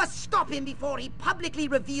 You must stop him before he publicly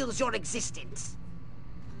reveals your existence.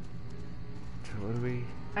 So what do we?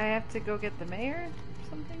 I have to go get the mayor or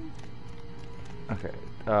something? Okay.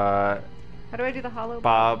 How do I do the hollow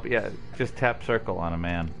Bob, yeah, just tap circle on a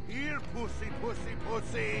man. Here, pussy, pussy,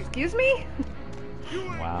 pussy. Excuse me?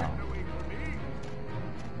 Wow.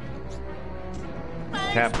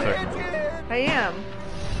 Tap circle. I am.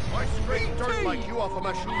 I scrape dirt like you off of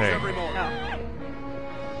my shoes There. every morning. Oh.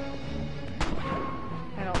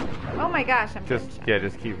 I don't. Oh my gosh, I'm Just getting shot. yeah,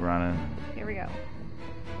 just keep running. Here we go.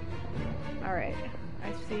 Alright.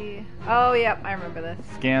 I see. Oh, yep, I remember this.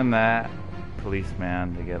 Scan that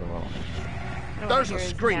policeman to get a little. I don't There's a wanna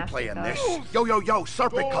hear his screenplay in nasty this. stuff. Yo, yo, yo,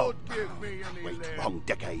 Serpico. Don't give me any Wait, less. wrong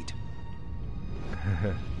decade.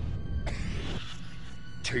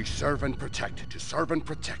 To serve and protect, to serve and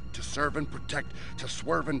protect, to serve and protect, to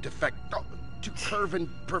swerve and defect, oh, to curve and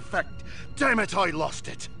perfect. Damn it, I lost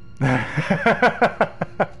it.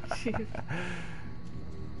 Jeez.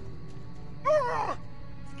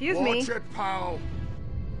 Excuse me. Watch it, pal.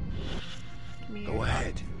 Give me Go your-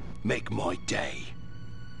 ahead, make my day.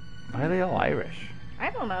 Why are they all Irish? I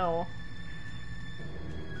don't know.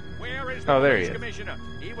 Where is the Oh, there police he is. commissioner?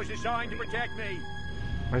 He was assigned to protect me.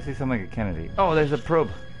 Why does he sound like a Kennedy? Oh, there's a probe.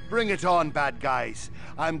 Bring it on, bad guys.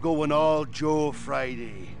 I'm going all Joe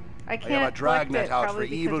Friday. I I have can't a dragnet collect it, out for probably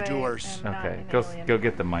because evildoers. I am not Okay, an go alien. go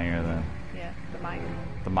get the Meyer then. Yeah, the Meyer.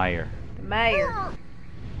 The Meyer. The Mayor.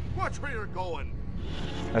 Watch where you're going.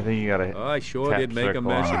 I think you gotta. I sure tap did make a circle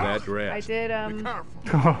mess of on that I dress. did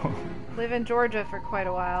Oh. live in Georgia for quite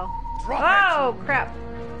a while. Drop Oh crap!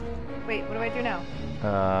 Wait, what do I do now?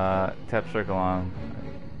 Tap circle on.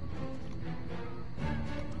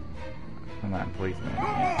 I'm not a policeman.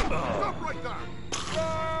 Stop right there.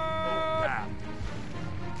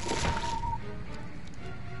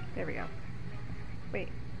 There we go. Wait.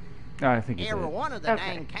 No, I think you Every did. one of the Okay.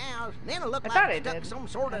 dang cows. Then it looked I like thought they I stuck did. some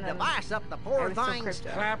sort of And then device up the I poor was still thing's... crypto.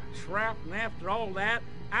 Clap, trap, and after all that,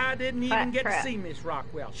 I didn't even Clap, get trap. to see Miss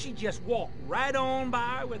Rockwell. She just walked right on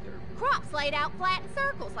by with her. Crops laid out flat in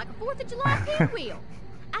circles like a 4th of July pinwheel.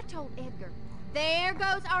 I told Edgar, there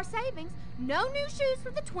goes our savings. No new shoes for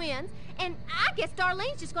the twins, and I guess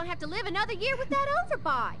Darlene's just gonna have to live another year with that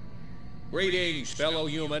overbite. Greetings, fellow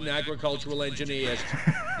human agricultural engineers.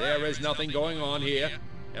 There is nothing going on here.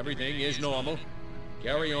 Everything is normal.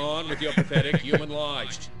 Carry on with your pathetic human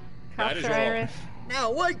lives. That Cops is are all. Irish.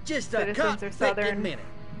 Now wait just a Citizens are freaking Southern. minute.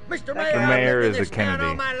 Mr. The Mayor, mayor I've lived is in a this town Kennedy.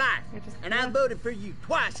 all my life, You're just- and I voted for you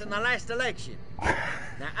twice in the last election.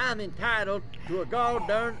 Now I'm entitled to a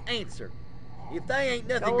gall-darn answer. If they ain't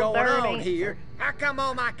nothing going Gall-darn on answer. here, how come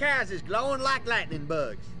all my cows is glowing like lightning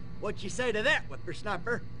bugs? What you say to that,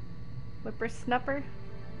 whippersnapper? Whippersnapper?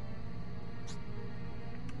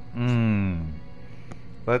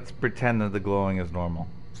 Let's pretend that the glowing is normal.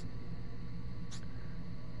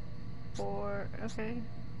 Okay.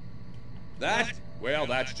 That? Well,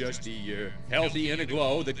 that's just the healthy inner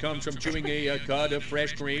glow that comes from chewing a cud of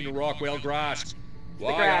fresh green Rockwell grass.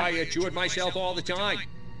 Why, grass. I chew it myself all the time.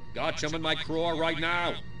 Got some in my craw right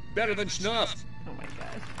now. Better than snuff. Oh my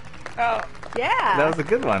gosh. Oh, yeah! That was a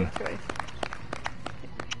good one. Good choice.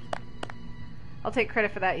 I'll take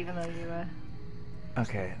credit for that even though you,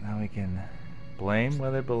 Okay, now we can blame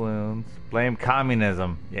weather balloons. Blame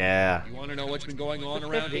communism. Yeah. You want to know what's been going on It's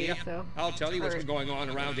around 50, here? so- I'll tell you what's been going on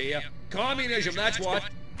around here. Communism, that's what.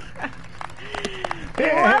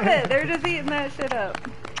 They love it! They're just eating that shit up.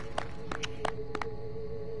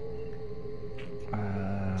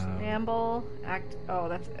 Gamble, act. Oh,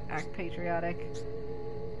 that's act patriotic.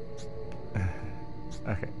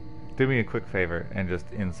 Okay. Do me a quick favor and just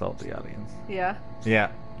insult the audience. Yeah.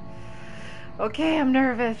 Yeah. Okay, I'm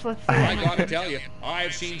nervous. Let's see. I gotta tell you,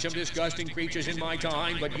 I've seen some disgusting creatures in my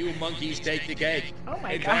time, but you monkeys take the cake. Oh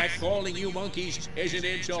my In gosh. fact, calling you monkeys is an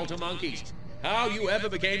insult to monkeys. How you ever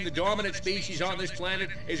became the dominant species on this planet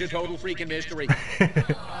is a total freaking mystery.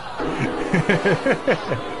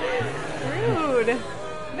 Rude.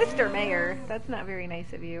 Mr. Mayor, that's not very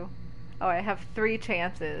nice of you. Oh, I have 3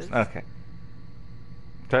 chances. Okay.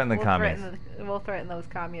 Threaten the communists. We'll threaten those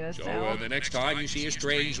communists So now. the next time you see a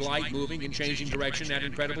strange light moving and changing direction at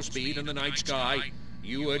incredible speed in the night sky,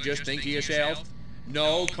 you just think to yourself,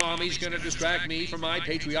 no commie's gonna distract me from my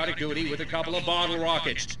patriotic duty with a couple of bottle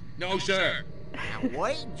rockets. No, sir. Now,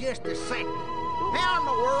 wait just a second. How in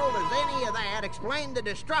the world does any of that explain the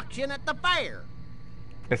destruction at the fair?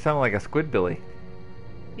 It sounded like a Squidbilly.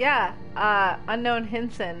 Yeah, Unknown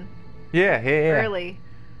Hinson. Yeah. Early.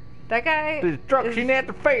 That guy. Destruction at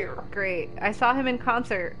the fair. Great. I saw him in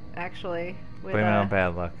concert, actually. With Blame it on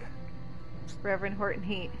bad luck. Reverend Horton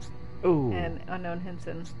Heat. Ooh. And Unknown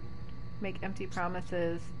Hinson. Make empty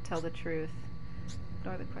promises, tell the truth,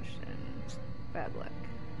 ignore the question. Bad luck.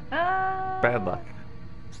 Bad luck.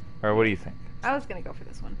 Or what do you think? I was gonna go for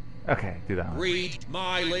this one. Okay, do that one. Read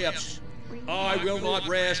my lips. I will not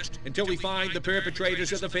rest until we find the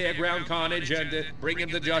perpetrators of the fairground carnage and bring them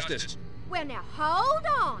to justice. Well, now hold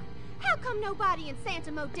on. How come nobody in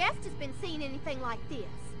Santa Modesta's been seeing anything like this?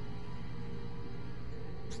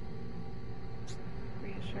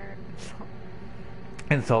 Reassure.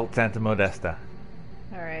 Insult Santa Modesta.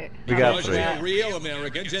 Alright. We got Because 3. they're real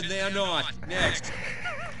Americans and they're not. Next.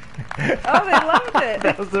 Oh, they loved it!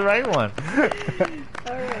 That was the right one.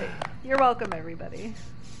 Alright. You're welcome, everybody.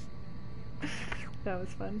 That was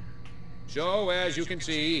fun. So, as you can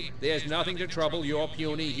see, there's nothing to trouble your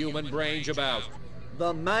puny human brains about.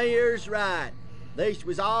 The mayor's right. This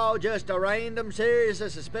was all just a random series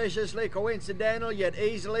of suspiciously coincidental yet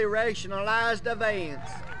easily rationalized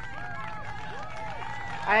events.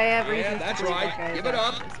 I have Yeah, reasons that's to believe right. that guy Give is it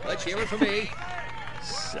up. actually Let's hear it from me.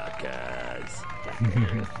 Suckers.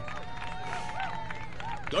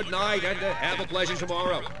 Good night and have a pleasant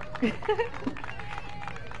tomorrow.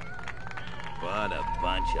 What a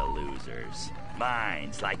bunch of losers.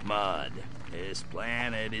 Minds like mud. This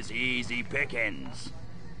planet is easy pickings.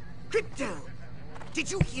 Crypto,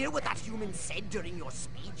 did you hear what that human said during your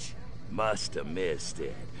speech? Must have missed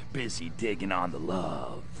it. Busy digging on the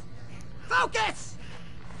love. Focus!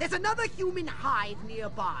 There's another human hive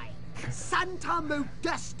nearby. Santa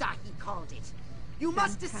Modesta, he called it. You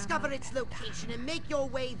must discover its location and make your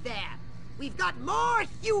way there. We've got more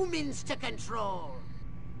humans to control.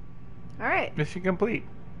 Alright. Mission complete.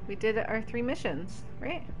 We did our 3 missions,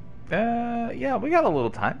 right? Yeah, we got a little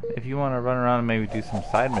time. If you want to run around and maybe do some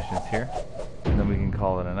side missions here, and then we can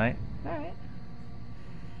call it a night. Alright.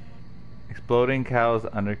 Exploding cows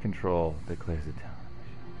under control declares the town.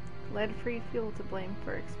 Lead-free fuel to blame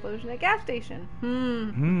for explosion at gas station.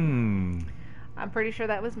 I'm pretty sure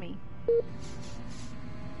that was me.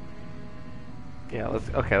 Yeah, let's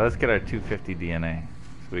get our 250 DNA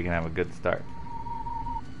so we can have a good start.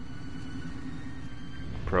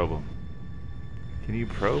 Probe them. Can you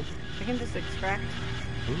probe? I can just extract.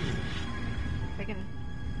 Ooh. I can.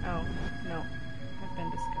 Oh no, I've been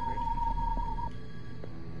discovered.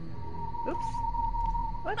 Oops.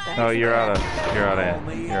 What the heck? Oh, you're out of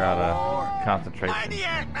concentration. I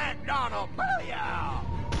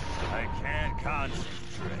can't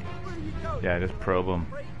concentrate. Yeah, just probe them.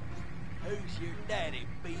 Who's your daddy,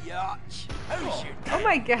 biatch? Who's your Oh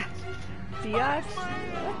my gosh. Biatch?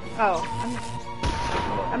 Oh,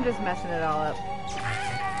 I'm just messing it all up.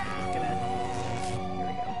 Here we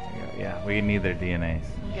go. Yeah, we need their DNAs.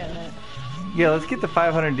 I'm getting it. Yeah, let's get the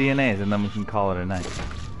 500 DNAs and then we can call it a night.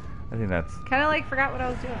 I think that's... Kind of like forgot what I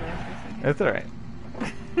was doing there for a second. That's alright.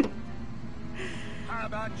 How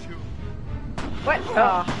about you? What?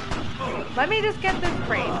 Oh. Let me just get this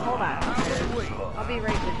brain. Hold on. I'll be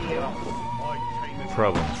right with you.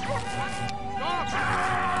 Problem.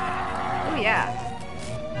 Oh yeah.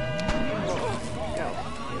 Go.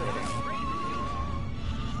 See you later.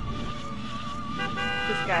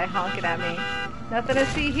 This guy honking at me. Nothing to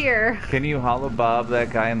see here. Can you hollow bob that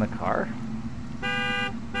guy in the car?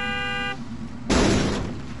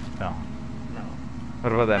 No. No.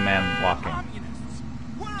 What about that man walking?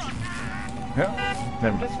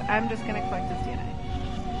 I'm just gonna collect his DNA.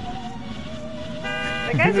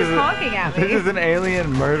 That guy's just honking at me. This is an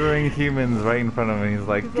alien murdering humans right in front of me. He's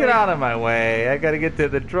like, get out of my way. I gotta get to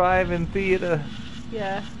the drive-in theater.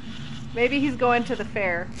 Yeah. Maybe he's going to the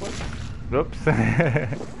fair. Whoops.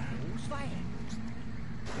 Alright.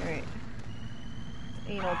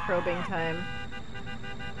 Anal probing time.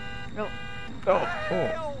 Oh.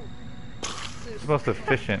 Oh. It's the most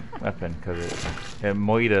efficient weapon because it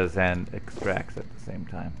moitas and extracts at the same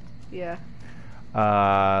time. Yeah.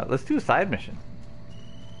 Let's do a side mission.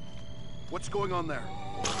 What's going on there?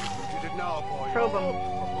 What you did now, boy? Probe him.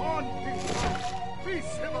 Be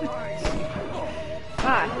civilized.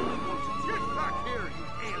 Ah. Get back here, you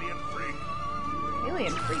alien freak.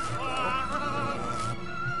 Alien freak.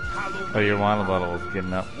 Oh, your water level is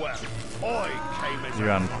getting up. Well, I came as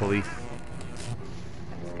You're on police.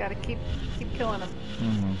 Just gotta keep killing him.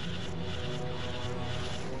 Mm-hmm.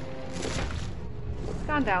 It's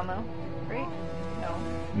gone down though, right? No.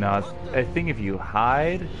 No, I think if you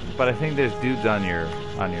hide, but I think there's dudes on your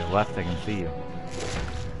left that can see you.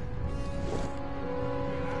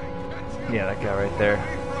 Yeah, that guy right there.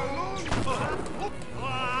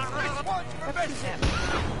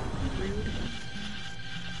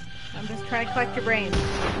 I'm just trying to collect your brains.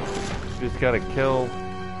 You just gotta kill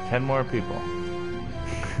 10 more people.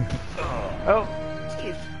 Oh!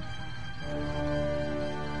 Jeez.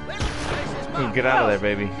 Ooh, get out of there,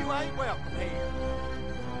 baby. You ain't welcome here.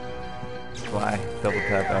 Fly. Double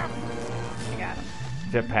tap F. I got him.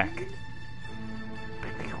 Jetpack.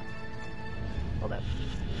 Hold up.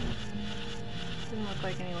 Doesn't look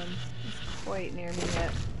like anyone is quite near me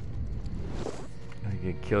yet. I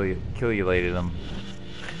could kill you them.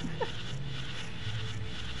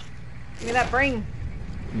 Give me that brain.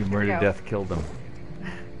 You Here we murder go. death killed them.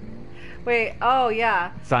 Wait, oh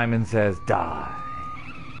yeah. Simon says die.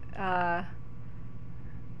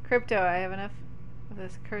 Crypto, I have enough of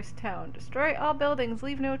this cursed town. Destroy all buildings,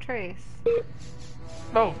 leave no trace.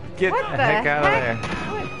 Oh, get What the the heck out of heck?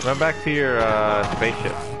 there. Run back to your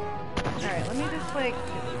spaceship. Alright, let me just like...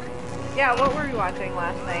 Yeah, what were we watching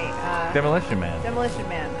last night? Demolition Man. Demolition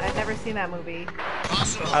Man. I've never seen that movie.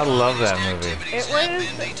 I love that movie. It was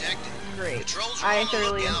great. I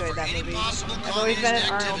thoroughly enjoyed that movie. I've always been an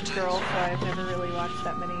Arnold girl, so I've never really watched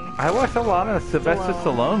that many. I watched a lot of Sylvester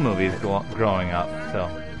Stallone movies growing up, so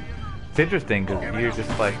it's interesting because you're just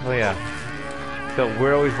like, oh yeah. So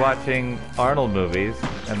we're always watching Arnold movies,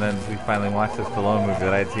 and then we finally watched the Stallone movie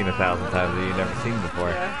that I had seen 1,000 times that you'd never seen before.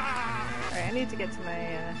 Yeah. Alright, I need to get to my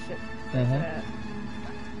ship. Oh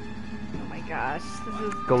my gosh, this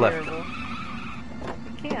is Go left. terrible. I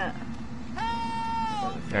can't.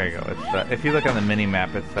 There you go. It's if you look on the mini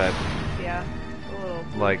map, it's that Yeah, a little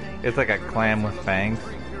like thing. it's like a clam with fangs.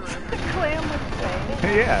 Clam with fangs.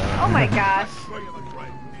 Yeah. Oh my gosh.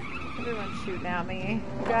 Everyone's shooting at me,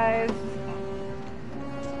 guys.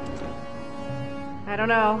 I don't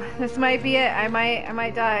know. This might be it. I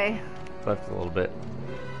might die. Left a little bit.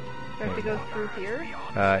 Do I have to go through here?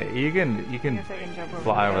 You can I guess I can jump over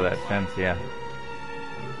fly there. over that fence. Yeah.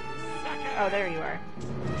 Oh, there you are.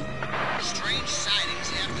 Strange sightings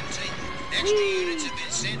have been taken. Extra units have been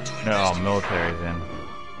sent to No, military's in.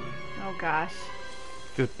 Oh gosh.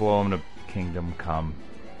 Just blow them to Kingdom Come.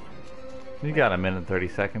 You got a minute and 30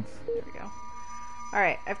 seconds. There we go.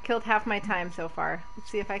 Alright, I've killed half my time so far. Let's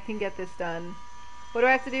see if I can get this done. What do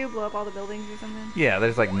I have to do? Blow up all the buildings or something? Yeah,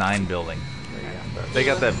 there's like 9 buildings. They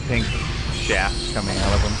got that pink shaft coming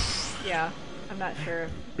out of them. Yeah, I'm not sure.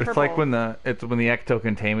 It's Purple. like when the ecto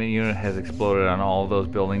containment unit has exploded on all of those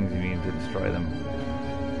buildings. You need to destroy them.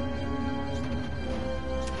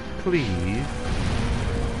 Please.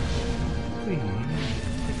 Please.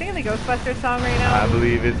 You're singing the Ghostbusters song right now? I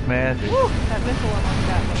believe it's magic. Woo! That missile almost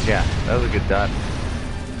got me. Yeah, that was a good dot.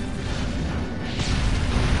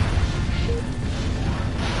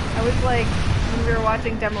 I was like, when we were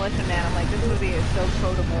watching Demolition Man, I'm like, this movie is so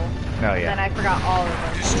quotable. Oh, yeah. And then I forgot all of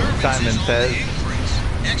them. Simon says,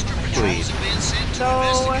 please. So,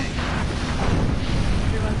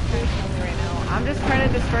 everyone's trying to kill me right now. I'm just trying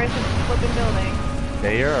to destroy some flipping buildings.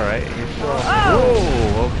 Yeah, you're alright. Oh!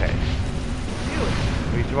 Whoa, okay. Dude.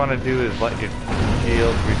 What you want to do is let your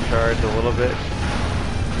shield recharge a little bit.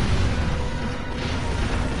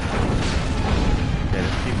 Yeah,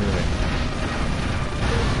 just keep moving.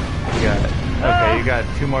 Okay, you got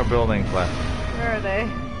 2 more buildings left. Where are they?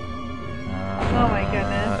 Oh my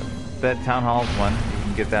goodness. That town hall's one. You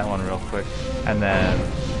can get that one real quick. And then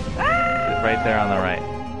right there on the right.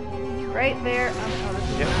 Right there. Oh, this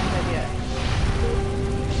is not good yet.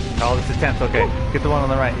 Oh, this is 10th. Okay, get the one on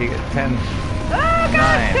the right. You get 10. Oh god,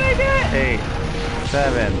 9, can I do it? 8,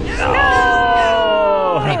 7. No!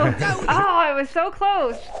 Oh, I was so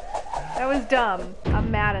close. That was dumb.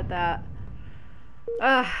 I'm mad at that.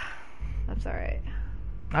 That's alright.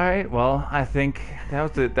 Alright, well, I think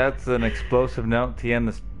that's an explosive note to end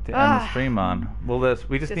the stream on.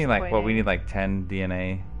 We just need like, we need like 10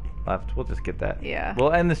 DNA left. We'll just get that. Yeah.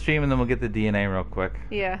 We'll end the stream and then we'll get the DNA real quick.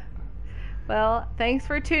 Yeah. Well, thanks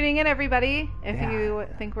for tuning in, everybody. If you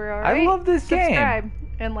think we're alright, I love this game. Subscribe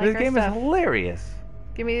and like this our game stuff. is hilarious.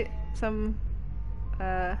 Give me some,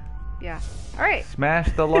 yeah. Alright. Smash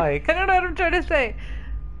the like. I don't know what I'm trying to say.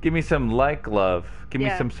 Give me some like love. Give me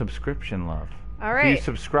Yeah. some subscription love. All right. If you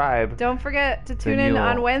subscribe. Don't forget to tune in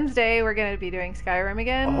on Wednesday. We're going to be doing Skyrim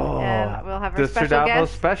again, and we'll have our special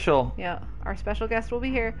guest. Special. Yeah, our special guest will be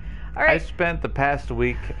here. All right. I spent the past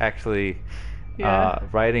week actually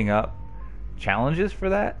writing up challenges for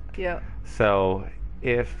that. Yeah. So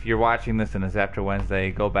if you're watching this and it's after Wednesday,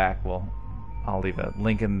 go back. I'll leave a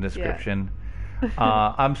link in the description.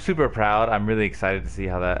 I'm super proud. I'm really excited to see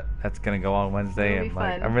how that's gonna go on Wednesday. It'll be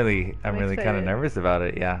fun. I'm really kind of nervous about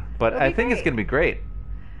it. Yeah, but I think it's gonna be great.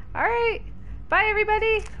 All right. Bye,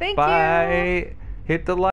 everybody. Thank you. Bye. Hit the like.